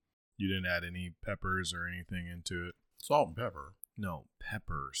 You didn't add any peppers or anything into it. Salt and pepper. No,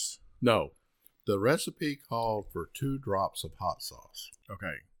 peppers. No. The recipe called for 2 drops of hot sauce.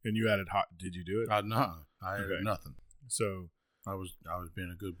 Okay. And you added hot. Did you do it? I added Okay. nothing. So I was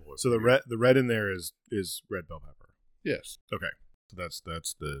being a good boy. So the red in there is red bell pepper. Yes. Okay. So that's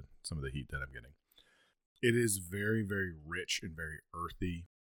some of the heat that I'm getting. It is very, very rich and very earthy.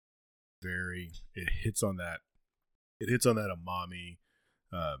 It hits on that umami,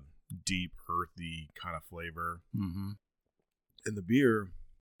 deep earthy kind of flavor. Mm-hmm. And the beer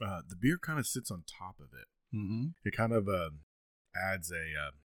kind of sits on top of it. Mm-hmm. It kind of adds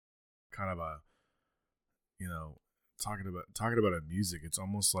a kind of a, talking about a music. It's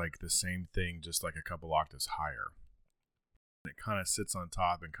almost like the same thing, just like a couple octaves higher. It kind of sits on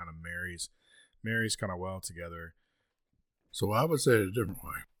top and kind of marries kind of well together. So I would say it a different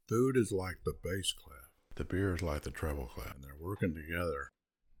way. Food is like the bass clef. The beer is like the treble clef. And they're working together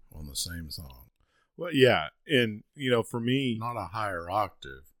on the same song. Well, yeah, and for me, Not a higher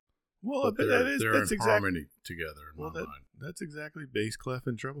octave. well, But they're that's in exactly harmony together in my mind. that's exactly bass clef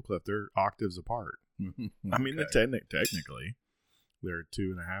and treble clef. They're octaves apart. I mean, Okay. technically, they're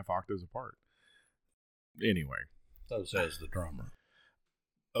 2.5 octaves apart. Anyway, So says the drummer.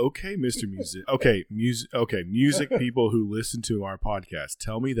 Okay, Mr. Music. Okay, music people who listen to our podcast,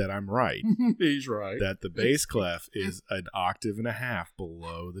 tell me that I'm right. He's right. That the bass clef is an octave and a half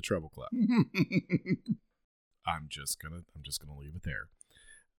below the treble clef. I'm just gonna leave it there.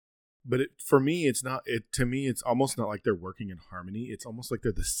 But for me, it's not. To me, it's almost not like they're working in harmony. It's almost like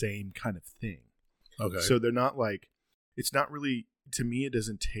they're the same kind of thing. Okay. So they're not like. It's not really. To me, it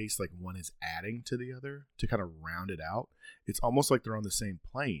doesn't taste like one is adding to the other to kind of round it out. It's almost like they're on the same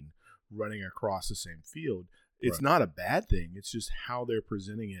plane, running across the same field. It's not a bad thing. It's just how they're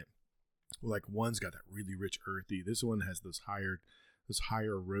presenting it. Like one's got that really rich earthy. This one has those higher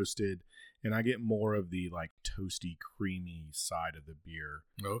roasted, and I get more of the like toasty, creamy side of the beer.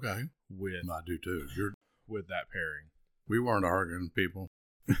 Okay. I do too. With that pairing. We weren't arguing, people.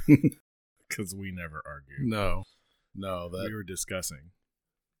 Because we never argue. No, we were discussing.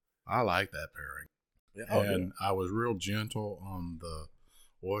 I like that pairing. And I was real gentle on the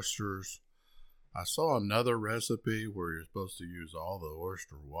oysters. I saw another recipe where you're supposed to use all the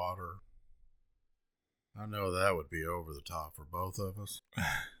oyster water. I know that would be over the top for both of us.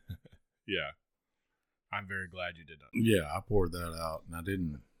 Yeah. I'm very glad you did that. Yeah, I poured that out, and I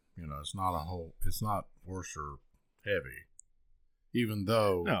didn't, it's not oyster heavy. Even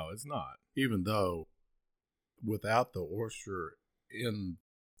though... No, it's not. Even though without the oyster in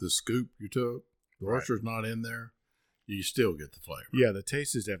the scoop you took, the oyster's not in there, you still get the flavor. Yeah, the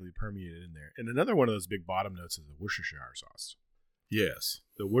taste is definitely permeated in there. And another one of those big bottom notes is the Worcestershire sauce. Yes.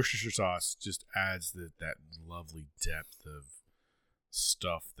 The Worcestershire sauce just adds that lovely depth of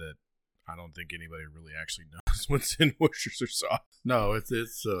stuff that I don't think anybody really actually knows what's in Worcestershire sauce. No, it's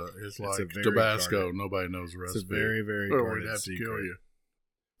like Tabasco. Guarded. Nobody knows the recipe. It's a very, very guarded have secret. To kill you.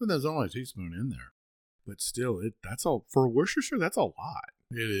 But there's only a teaspoon in there. But still, that's all for Worcestershire. That's a lot.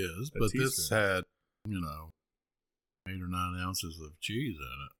 It is, but this had 8 or 9 ounces of cheese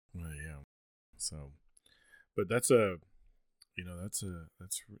in it. Well, yeah. So, but that's a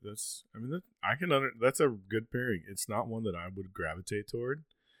good pairing. It's not one that I would gravitate toward.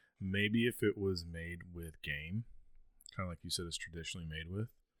 Maybe if it was made with game, kind of like you said, it's traditionally made with.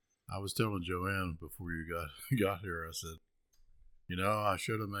 I was telling Joanne before you got here. I said, I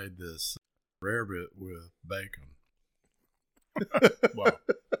should have made this rarebit with bacon. Well,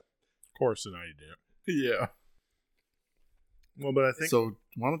 of course, and I did. Yeah. Well, but I think so.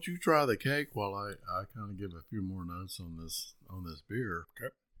 Why don't you try the cake while I kind of give a few more notes on this beer?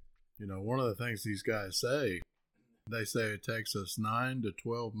 Okay. One of the things these guys say, they say it takes us 9 to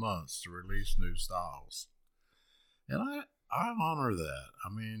 12 months to release new styles, and I honor that. I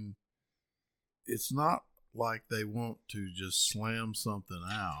mean, it's not like they want to just slam something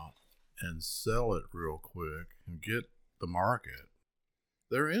out and sell it real quick and get the market.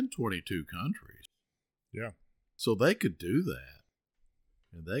 They're in 22 countries. Yeah. So they could do that.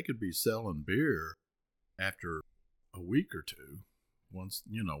 And they could be selling beer after a week or two. Once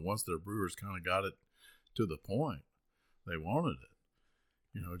their brewers kind of got it to the point they wanted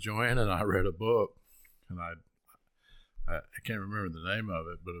it. Joanne and I read a book, and I can't remember the name of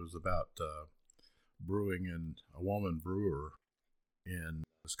it, but it was about brewing and a woman brewer in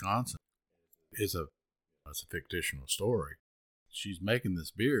Wisconsin. It's a fictional story. She's making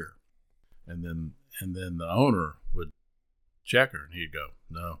this beer, and then the owner would check her, and he'd go,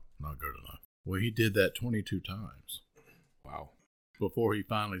 "No, not good enough." Well, he did that 22 times. Wow. Before he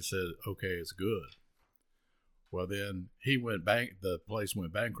finally said, "Okay, it's good." Well, then the place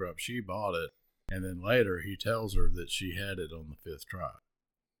went bankrupt. She bought it, and then later he tells her that she had it on the 5th try.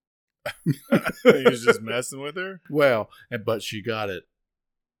 He was just messing with her? Well, but she got it.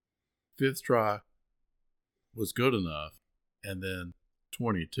 5th try was good enough, and then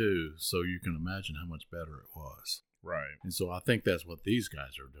 22, so you can imagine how much better it was. Right. And so I think that's what these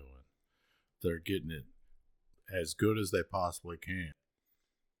guys are doing. They're getting it as good as they possibly can.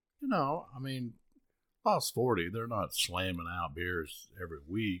 I mean, Lost 40, they're not slamming out beers every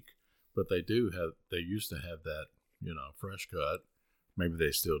week, but they used to have that, fresh cut. Maybe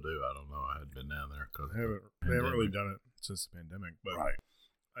they still do. I don't know. I hadn't been down there. They haven't really done it since the pandemic. But right.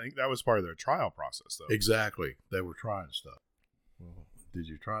 I think that was part of their trial process, though. Exactly. They were trying stuff. Well, did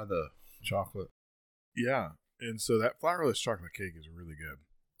you try the chocolate? Yeah. And so that flourless chocolate cake is really good.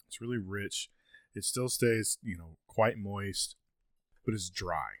 It's really rich. It still stays, quite moist, but it's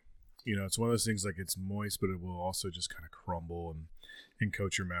dry. It's one of those things like it's moist, but it will also just kind of crumble and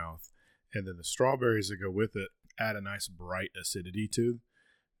coat your mouth. And then the strawberries that go with it add a nice bright acidity to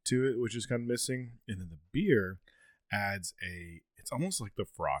it, which is kind of missing. And then the beer adds it's almost like the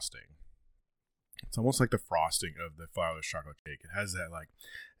frosting. It's almost like the frosting of the flourless chocolate cake. It has that like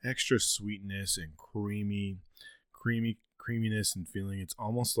extra sweetness and creamy creaminess and feeling. It's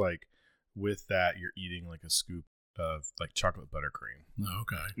almost like with that you're eating like a scoop of like chocolate buttercream.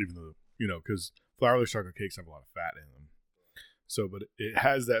 Okay. Even though, because flourless chocolate cakes have a lot of fat in them. So, but it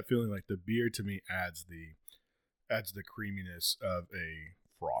has that feeling like the beer to me adds the creaminess of a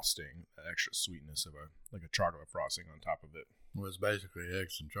frosting, that extra sweetness of a chocolate frosting on top of it. Well, it's basically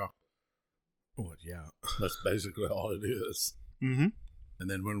eggs and chocolate. Oh, yeah. That's basically all it is. Mm-hmm. And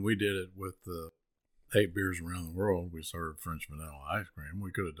then when we did it with the 8 beers around the world, we served French vanilla ice cream.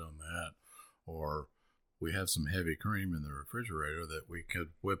 We could have done that. Or we have some heavy cream in the refrigerator that we could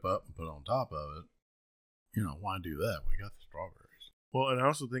whip up and put on top of it. Why do that? We got the strawberries. Well, and I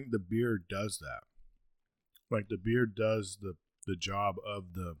also think the beer does that. Like the beer does the job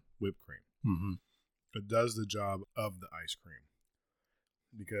of the whipped cream. Mm-hmm. It does the job of the ice cream.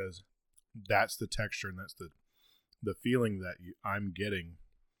 Because that's the texture and that's the feeling that I'm getting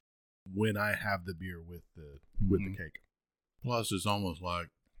when I have the beer with the cake. Plus, it's almost like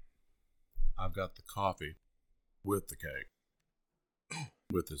I've got the coffee with the cake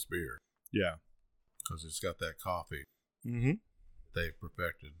with this beer. Yeah. Because it's got that coffee they've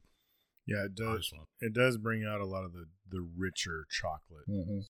perfected. Yeah, it does. Iceland. It does bring out a lot of the richer chocolate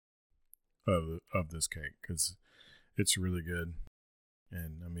of this cake because it's really good.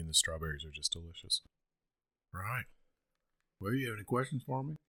 And, I mean, the strawberries are just delicious. Right. Well, you have any questions for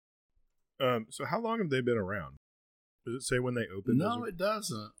me? So how long have they been around? Does it say when they opened? No, it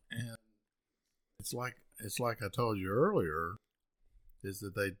doesn't. And it's like I told you earlier, is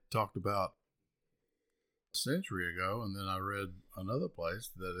that they talked about a century ago, and then I read another place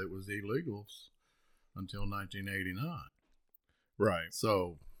that it was illegal until 1989. Right.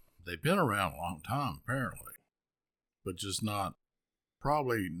 So they've been around a long time, apparently, but just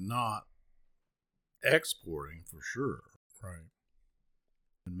probably not exporting for sure. Right.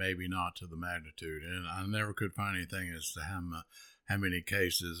 And maybe not to the magnitude. And I never could find anything as to how many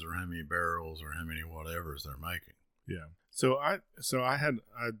cases or how many barrels or how many whatevers they're making. Yeah. So I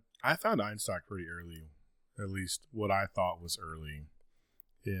found Einstock pretty early, at least what I thought was early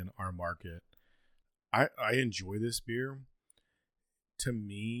in our market. I enjoy this beer. To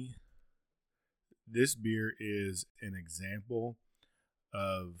me, this beer is an example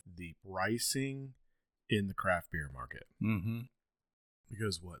of the pricing in the craft beer market. Mm-hmm.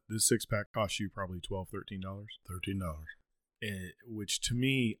 Because this 6-pack costs you probably $12, $13? $13. Which to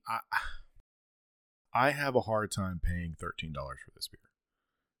me, I have a hard time paying $13 for this beer.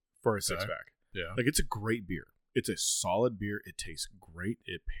 For a 6-pack. Yeah. Like, it's a great beer. It's a solid beer. It tastes great.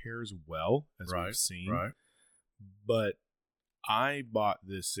 It pairs well, as we've seen. Right. But I bought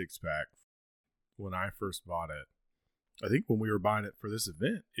this 6-pack when I first bought it. I think when we were buying it for this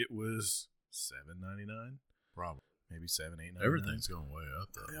event, it was $7.99. Probably. Maybe $7, $8.99. Everything's going way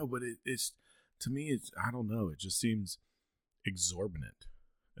up there. Yeah, but it's to me, it's I don't know. It just seems exorbitant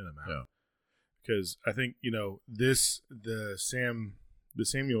in amount. Yeah. Because I think the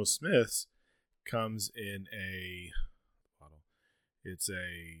Samuel Smith's comes in a bottle. It's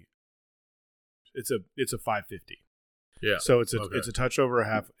a 550. Yeah. So it's a touch over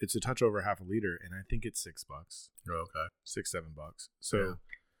half a liter, and I think it's $6. Okay. $6-7. So,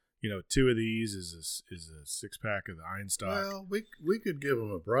 2 of these is a 6-pack of the Einstock. Well, we could give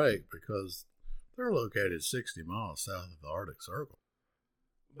them a break because they're located 60 miles south of the Arctic Circle.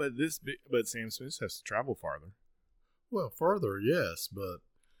 But Sam Smith has to travel farther. Well, further, yes, but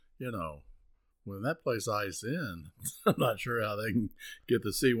when that place ice in, I'm not sure how they can get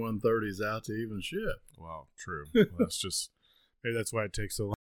the C-130s out to even ship. Well, true. Well, maybe that's why it takes so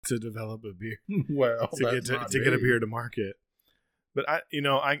long to develop a beer. Well, to get a beer to market. But I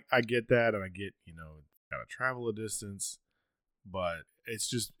get that, and I get got to travel a distance. But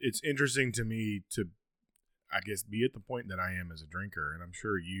it's interesting to me to, I guess, be at the point that I am as a drinker, and I'm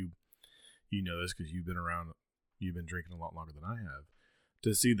sure you know this because you've been drinking a lot longer than I have,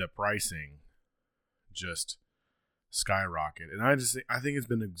 to see the pricing just skyrocket. And I think it's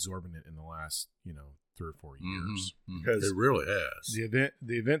been exorbitant in the last 3 or 4 years. Because it really has.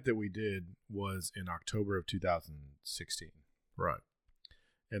 The event that we did was in October of 2016. Right.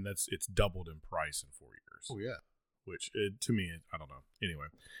 And it's doubled in price in 4 years. Oh yeah. Which to me, I don't know. Anyway,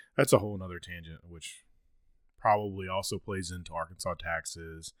 that's a whole nother tangent, which probably also plays into Arkansas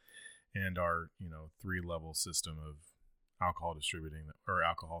taxes and our 3-level system of alcohol distributing or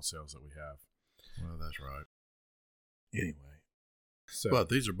alcohol sales that we have. Well, that's right. Anyway, so but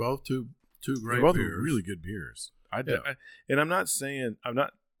these are both two great both beers. Really good beers. And I'm not saying I'm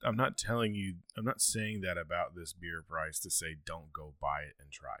not saying that about this beer price to say don't go buy it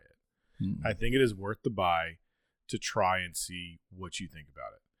and try it. Mm-hmm. I think it is worth the buy to try and see what you think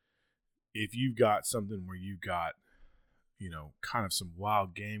about it. If you've got something where you've got kind of some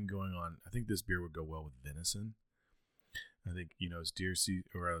wild game going on, I think this beer would go well with venison. I think, it's deer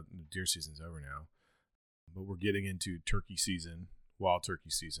season's over now, but we're getting into turkey season, wild turkey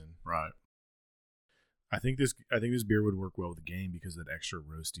season. Right. I think this beer would work well with the game because of that extra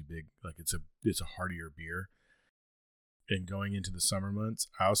roasty big, like it's a heartier beer. And going into the summer months,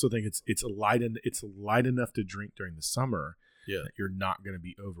 I also think it's light enough to drink during the summer. Yeah. That you're not going to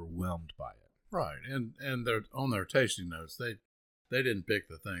be overwhelmed by it. Right. And they're on their tasting notes, they didn't pick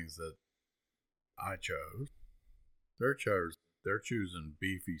the things that I chose. They're choosing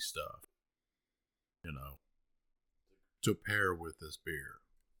beefy stuff, to pair with this beer.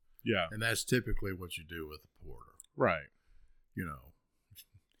 Yeah. And that's typically what you do with a porter. Right. The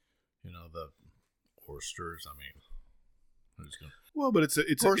oysters, I mean, well, but it's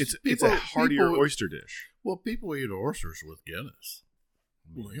a heartier oyster dish. Well, people eat oysters with Guinness.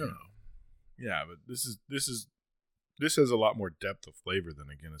 Well, Yeah, but this has a lot more depth of flavor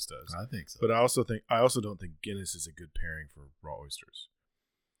than a Guinness does. I think so. But I also don't think Guinness is a good pairing for raw oysters.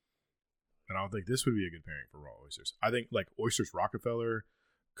 And I don't think this would be a good pairing for raw oysters. I think like oysters Rockefeller,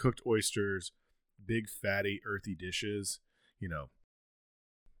 cooked oysters, big fatty earthy dishes,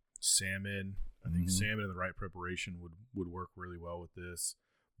 salmon. I think salmon in the right preparation would work really well with this.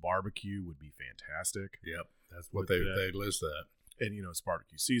 Barbecue would be fantastic. Yep, that's what they list that. And it's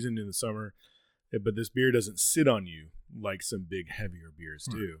barbecue season in the summer, but this beer doesn't sit on you like some big heavier beers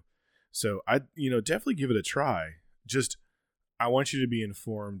do. So I definitely give it a try. Just I want you to be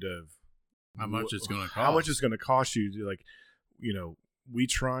informed of how much it's going to cost. How much it's going to cost you to, like, we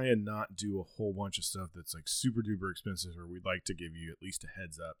try and not do a whole bunch of stuff that's like super duper expensive, or we'd like to give you at least a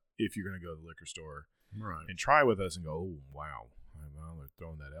heads up if you're going to go to the liquor store and try with us and go, oh, wow, well, they're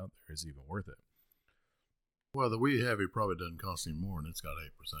throwing that out there. Is it even worth it? Well, the Wee Heavy probably doesn't cost any more, and it's got 8%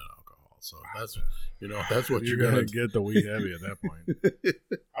 alcohol. So that's what you're going to get, the Wee Heavy at that point.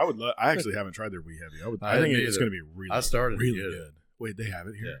 I actually haven't tried their Wee Heavy. I think it's going to be really good. Wait, they have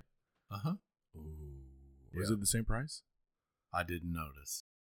it here? Yeah. Uh-huh. Ooh. Was it the same price? I didn't notice.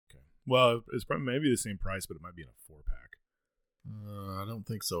 Okay. Well, it's probably maybe the same price, but it might be in a 4-pack. I don't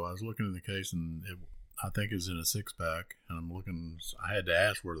think so. I was looking in the case, and I think it's in a 6-pack. And I'm looking. I had to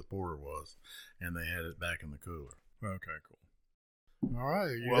ask where the porter was, and they had it back in the cooler. Okay, cool. All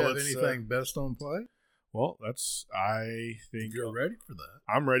right. You have anything best on plate? Well, I think you're ready for that.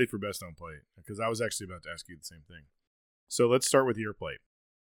 I'm ready for best on plate because I was actually about to ask you the same thing. So let's start with your plate.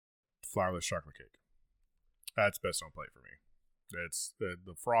 Flourless chocolate cake. That's best on plate for me. It's the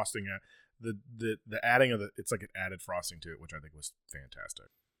frosting, the adding of it's like an added frosting to it, which I think was fantastic.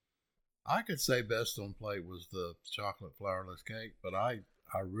 I could say best on plate was the chocolate flourless cake, but I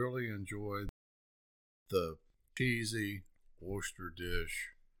really enjoyed the cheesy oyster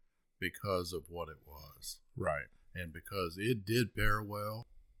dish because of what it was. Right. And because it did pair well.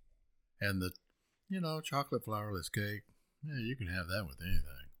 And the, chocolate flourless cake, you can have that with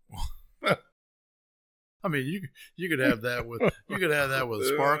anything. I mean, you could have that with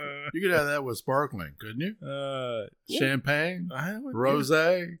sparkling, couldn't you? Champagne,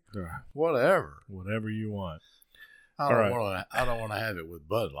 rosé, whatever you want. I don't want to have it with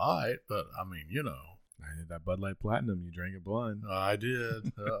Bud Light, but I mean, I did that Bud Light Platinum. You drank it blind. I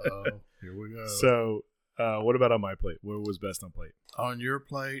did. Here we go. So, what about on my plate? What was best on plate? On your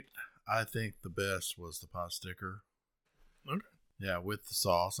plate, I think the best was the pot sticker. Okay. Yeah, with the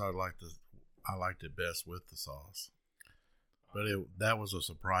sauce, I liked it best with the sauce. But that was a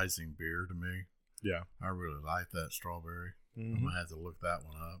surprising beer to me. Yeah. I really like that strawberry. Mm-hmm. I'm going to have to look that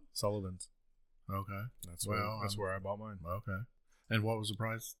one up. Sullivan's. Okay. That's where I bought mine. Okay. And what was the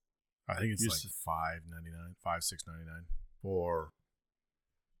price? I think it's like $5.99, $6.99 for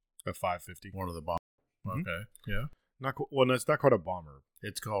a $5.50. One of the bombers. Mm-hmm. Okay. Yeah. No, it's not quite a bomber.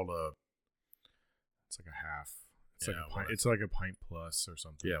 It's called It's like a half. It's like a pint. It's like a pint plus or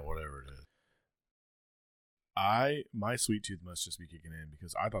something. Yeah, whatever it is. My sweet tooth must just be kicking in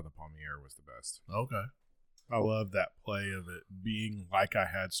because I thought the Pommier was the best. Okay. I love that play of it being like I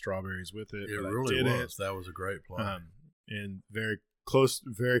had strawberries with it. It really was. That was a great play. And very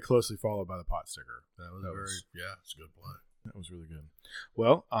closely followed by the pot sticker. It's a good play. That was really good.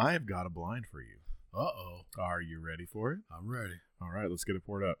 Well, I've got a blind for you. Uh-oh. Are you ready for it? I'm ready. All right, let's get it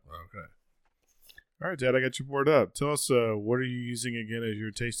poured up. Okay. All right, Dad, I got you poured up. Tell us, what are you using again as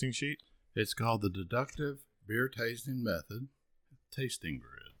your tasting sheet? It's called the Deductive Beer Tasting Method Tasting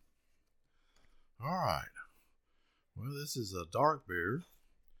Grid. All right. Well, this is a dark beer.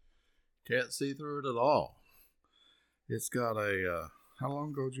 Can't see through it at all. It's got a, how long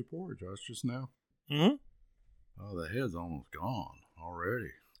ago did you pour it, Josh? Just now? Mm-hmm. Oh, the head's almost gone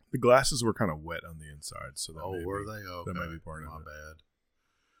already. The glasses were kind of wet on the inside, so that were they? Okay. That might be part of it. My bad.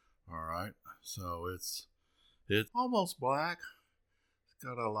 All right. So it's almost black. It's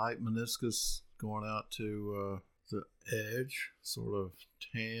got a light meniscus going out to the edge, sort of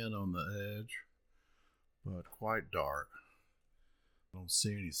tan on the edge, but quite dark. Don't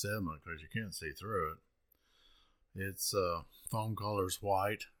see any sediment because you can't see through it. Its foam color's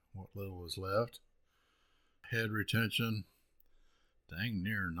white, what little is left. Head retention, dang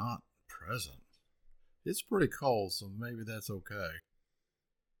near not present. It's pretty cold, so maybe that's okay.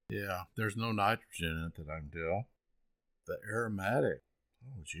 Yeah, there's no nitrogen in it that I can tell. The aromatic,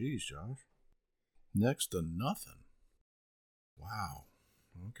 oh geez, Josh, next to nothing. Wow,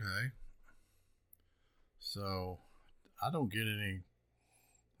 okay. So, I don't get any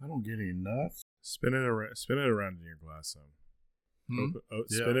nuts. Spin it around in your glass some.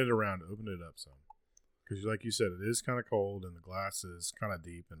 Spin it around, open it up some. Because like you said, it is kind of cold and the glass is kind of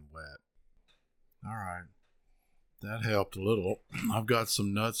deep and wet. All right. That helped a little. I've got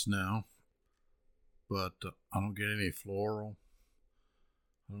some nuts now, but I don't get any floral.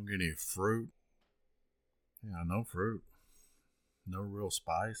 I don't get any fruit. Yeah, no fruit. No real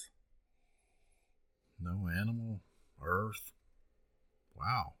spice. No animal, earth.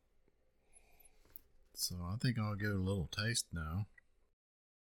 Wow. So I think I'll give it a little taste now.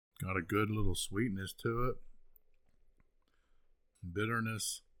 Got a good little sweetness to it.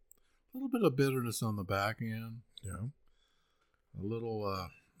 Bitterness. A little bit of bitterness on the back end. Yeah. A little,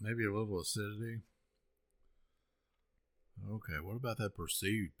 maybe a little acidity. Okay, what about that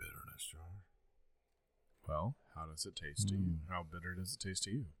perceived bitterness, Charles? Well, how does it taste to you? How bitter does it taste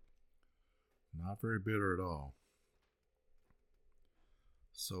to you? Not very bitter at all.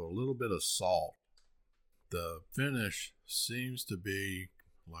 So a little bit of salt. The finish seems to be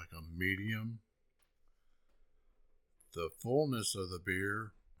like a medium. The fullness of the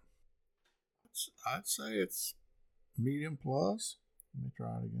beer, I'd say it's medium plus. Let me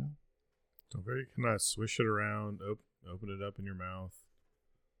try it again. So very kind of swish it around, open it up in your mouth.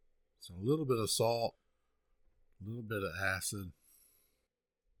 So a little bit of salt, a little bit of acid.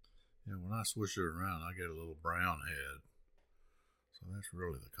 And when I swish it around, I get a little brown head. So that's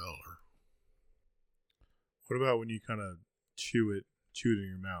really the color. What about when you kind of chew it in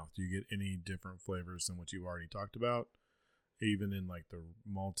your mouth? Do you get any different flavors than what you've already talked about? Even in like the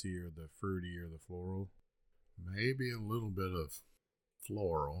malty or the fruity or the floral? Maybe a little bit of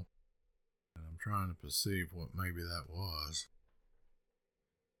floral. And I'm trying to perceive what maybe that was.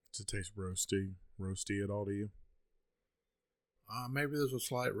 Does it taste roasty at all to you? Maybe there's a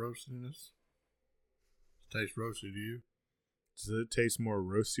slight roastiness. Does it taste roasty to you? Does it taste more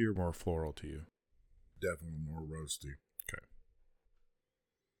roasty or more floral to you? Definitely more roasty. Okay.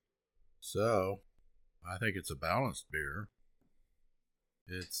 So, I think it's a balanced beer.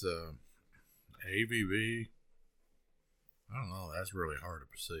 It's ABV. I don't know. That's really hard to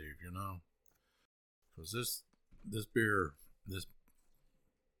perceive, you know, because this beer, this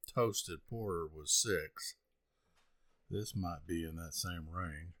toasted porter was 6. This might be in that same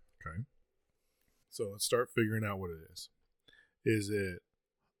range. Okay. So let's start figuring out what it is. Is it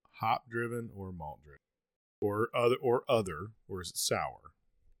hop driven or malt driven? Or is it sour?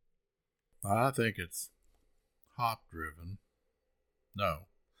 I think it's hop driven. No,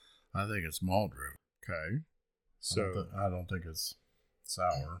 I think it's malt driven. Okay. So I don't think it's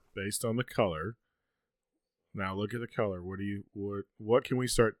sour. Based on the color. Now look at the color. What can we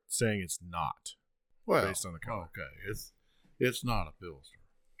start saying it's not? Well, based on the color. Okay. It's not a Pilsner.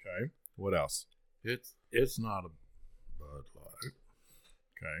 Okay. What else? It's not a Bud Light.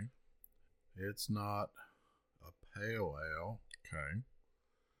 Okay. It's not a pale ale. Okay.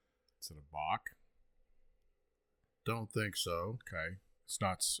 Is it a Bock? Don't think so. Okay.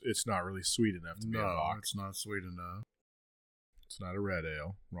 It's not really sweet enough to be a Bock. No, it's not sweet enough. It's not a red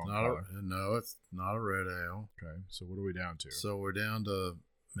ale. Wrong color. No, it's not a red ale. Okay. So what are we down to? So we're down to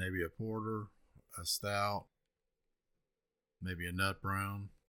maybe a porter, a stout, maybe a nut brown.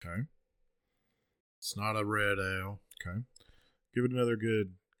 Okay. It's not a red ale. Okay. Give it another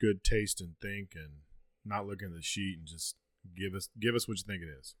good taste and think, and not look at the sheet and just give us what you think it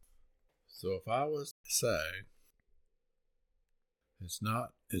is. So if I was to say it's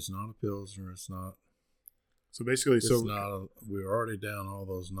not a Pilsner, it's not. So basically, we're already down all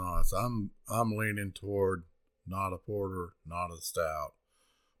those knots. I'm leaning toward not a porter, not a stout,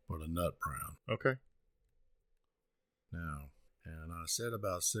 but a nut brown. Okay. Now, and I said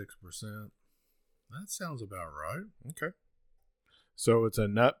about 6%. That sounds about right. Okay. So it's a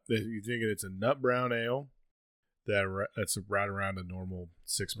nut. You think it's a nut brown ale that's right around a normal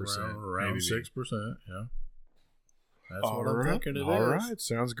 6%. Around 6%. Yeah. That's what I'm thinking it is. All right.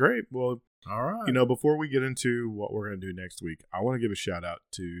 Sounds great. Well, all right. You know, before we get into what we're going to do next week, I want to give a shout out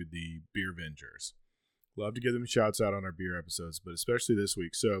to the Beer Vengers. Love to give them shouts out on our beer episodes, but especially this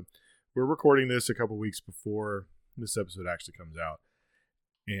week. So we're recording this a couple weeks before this episode actually comes out.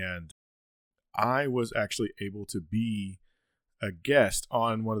 And I was actually able to be a guest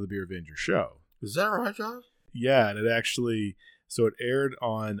on one of the Beer Venger show. Is that right, Josh? Yeah, and it aired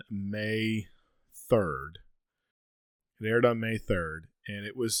on May 3rd. It aired on May 3rd, and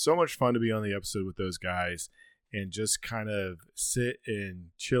it was so much fun to be on the episode with those guys and just kind of sit and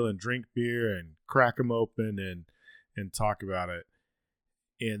chill and drink beer and crack them open and talk about it.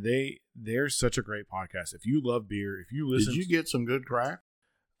 And they're such a great podcast. If you love beer, if you listen... Did you get some good crack?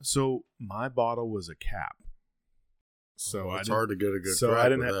 So my bottle was a cap. So it's hard to get a good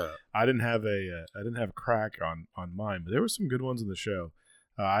crack with that. I didn't have a crack on mine, but there were some good ones in the show.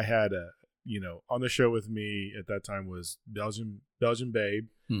 I had on the show with me at that time was Belgian Babe,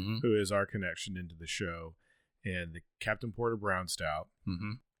 mm-hmm. who is our connection into the show, and the Captain Porter Brown Stout,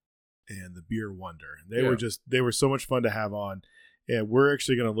 mm-hmm. and the Beer Wonder. They were so much fun to have on, and we're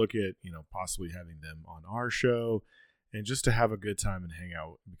actually going to look at possibly having them on our show, and just to have a good time and hang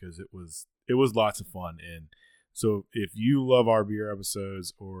out, because it was lots of fun. And so if you love our beer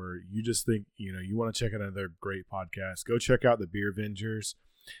episodes, or you just think you want to check out another great podcast, go check out the Beer Vengers.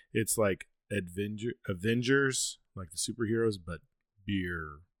 It's like Avengers, like the superheroes, but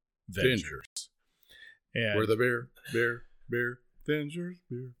Beer Vengers. And we're the beer Vengers,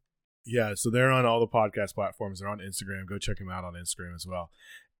 beer. Yeah, so they're on all the podcast platforms. They're on Instagram. Go check them out on Instagram as well.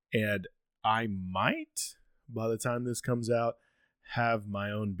 And I might, by the time this comes out, have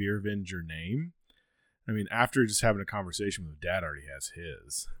my own Beer Venger name. I mean, after just having a conversation with Dad, already has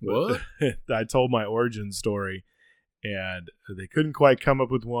his. What? I told my origin story, and they couldn't quite come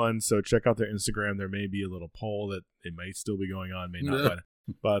up with one. So check out their Instagram. There may be a little poll that it may still be going on, may not.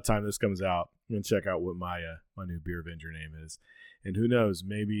 But by the time this comes out, I'm going to check out what my new Beer Venger name is. And who knows,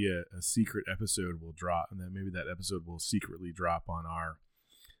 maybe a secret episode will drop, and then maybe that episode will secretly drop on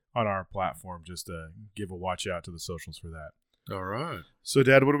our platform. Just to give a watch out to the socials for that. All right. So,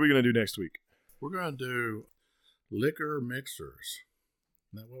 Dad, what are we going to do next week? We're going to do liquor mixers.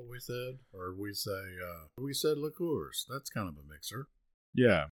 Isn't that what we said? Or we said liqueurs. That's kind of a mixer.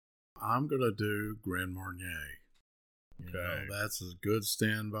 Yeah. I'm going to do Grand Marnier. Okay. That's a good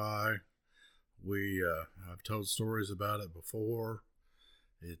standby. I've told stories about it before.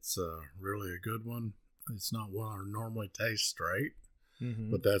 It's really a good one. It's not one I normally taste straight,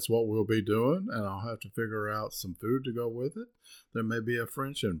 mm-hmm. but that's what we'll be doing, and I'll have to figure out some food to go with it. There may be a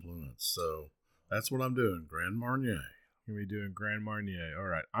French influence, so that's what I'm doing, Grand Marnier. You're going to be doing Grand Marnier. All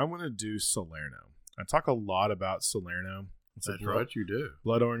right. I'm going to do Salerno. I talk a lot about Salerno. That's right, you do.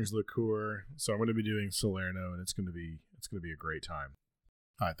 Blood orange liqueur. So I'm going to be doing Salerno, and it's going to be a great time.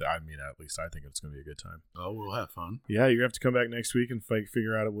 I mean, at least I think it's going to be a good time. Oh, we'll have fun. Yeah, you're going to have to come back next week and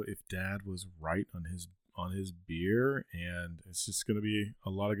figure out if Dad was right on his beer, and it's just going to be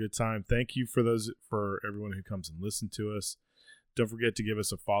a lot of good time. Thank you for everyone who comes and listens to us. Don't forget to give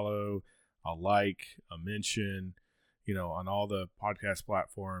us a follow, a like, a mention, on all the podcast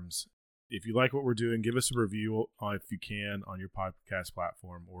platforms. If you like what we're doing, give us a review if you can on your podcast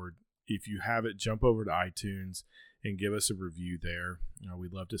platform, or if you have it, jump over to iTunes and give us a review there.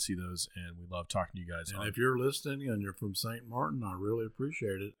 We'd love to see those, and we love talking to you guys. And if you're listening and you're from St. Martin, I really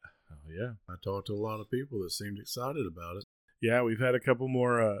appreciate it. Oh yeah, I talked to a lot of people that seemed excited about it. Yeah, we've had a couple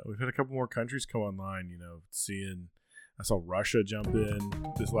more. Countries come online. I saw Russia jump in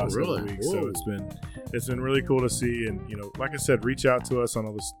this last couple weeks, so it's been really cool to see. And like I said, reach out to us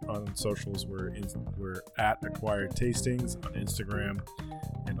on socials. We're at Acquired Tastings on Instagram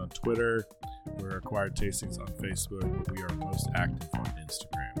and on Twitter. We're Acquired Tastings on Facebook, but we are most active on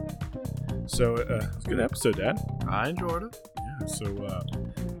Instagram. So it's a good episode, Dad. I enjoyed it. Yeah. So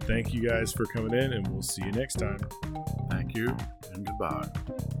thank you guys for coming in, and we'll see you next time. Thank you, and goodbye.